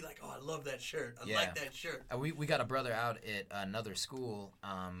kids will be like, "Oh, I love that shirt. I like that shirt." We got a brother out at another school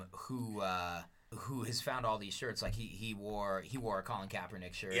who has found all these shirts. Like he wore a Colin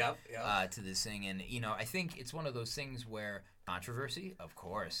Kaepernick shirt to this thing, and I think it's one of those things where controversy, of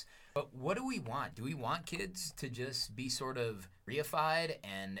course, but what do we want? Do we want kids to just be sort of reified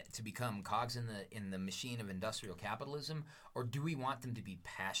and to become cogs in the machine of industrial capitalism, or do we want them to be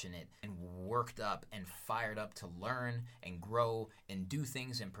passionate and worked up and fired up to learn and grow and do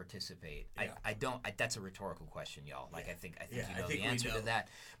things and participate? Yeah. I don't. That's a rhetorical question, y'all. Like I think you know the answer to that.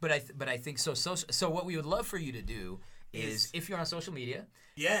 But I think so. So what we would love for you to do is if you're on social media,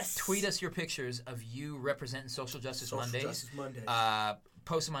 tweet us your pictures of you representing Social Justice Mondays.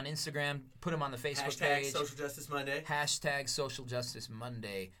 Post them on Instagram. Put them on the Facebook page. Social Justice Monday. Hashtag Social Justice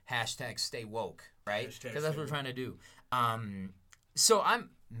Monday. Hashtag Stay Woke. Right? Because that's what we're trying to do. So I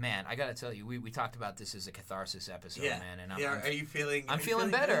gotta tell you, we talked about this as a catharsis episode, man. And are you feeling? I'm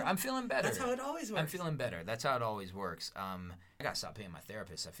feeling better. Good? I'm feeling better. That's how it always works. I'm feeling better. That's how it always works. I gotta stop paying my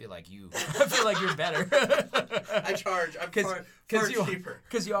therapist. I feel like you're better. I charge. I'm far cheaper.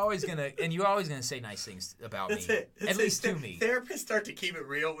 Because you're always gonna say nice things about That's me. It. At least to me. Therapists start to keep it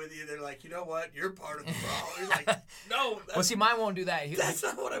real with you. They're like, you know what? You're part of the problem. You're like, no. Well, see, mine won't do that. That's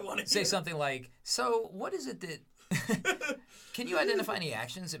not what I want to say. Something like, so what is it that? Can you identify any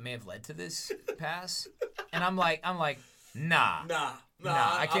actions that may have led to this pass? And I'm like, nah,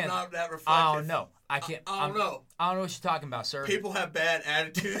 I can't. I'm not that reflective. Oh no, I can't. I don't know. I don't know what you're talking about, sir. People have bad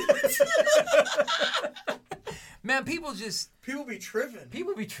attitudes. Man, people be tripping.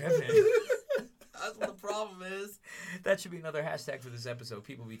 People be tripping. That's what the problem is. That should be another hashtag for this episode.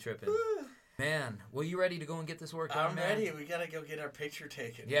 People be tripping. Man, well, you ready to go and get this work done, I'm ready. We got to go get our picture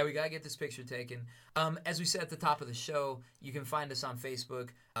taken. Yeah, we got to get this picture taken. As we said at the top of the show, you can find us on Facebook.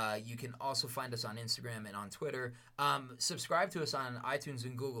 You can also find us on Instagram and on Twitter. Subscribe to us on iTunes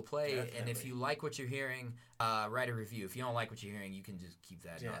and Google Play. Definitely. And if you like what you're hearing, write a review. If you don't like what you're hearing, you can just keep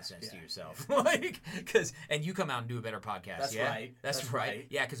that nonsense to yourself. And you come out and do a better podcast. That's right. That's right.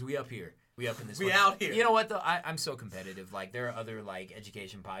 Yeah, because we up here. We up in this. We out here. You know what though? I'm so competitive. Like there are other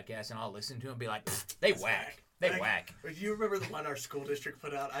education podcasts, and I'll listen to them and be like, they whack. They whack. Do you remember the one our school district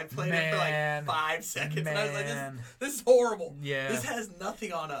put out? I played it for like 5 seconds, and I was like, this is horrible. Yeah. This has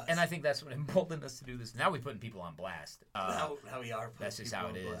nothing on us. And I think that's what emboldened us to do this. Now we're putting people on blast. Now we are. That's just how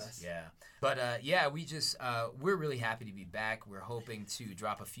it is. Blast. Yeah. But we just we're really happy to be back. We're hoping to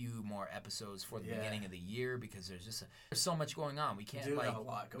drop a few more episodes for the beginning of the year because there's so much going on. We can't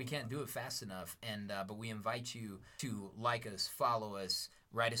do it fast enough. And but we invite you to like us, follow us,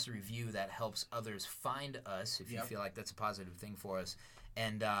 write us a review that helps others find us if you feel like that's a positive thing for us.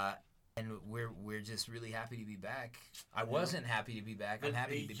 And we're just really happy to be back. I wasn't happy to be back. I'm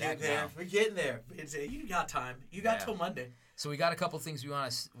happy to be back now. We're getting there. You got time. You got till Monday. So we got a couple things we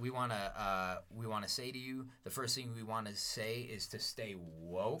want to say to you. The first thing we want to say is to stay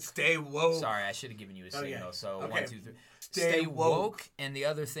woke. Stay woke. Sorry, I should have given you a signal. So 1, 2, 3. Stay woke. And the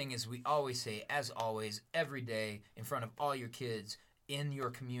other thing is we always say, as always, every day in front of all your kids in your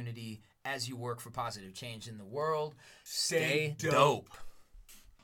community as you work for positive change in the world, stay dope.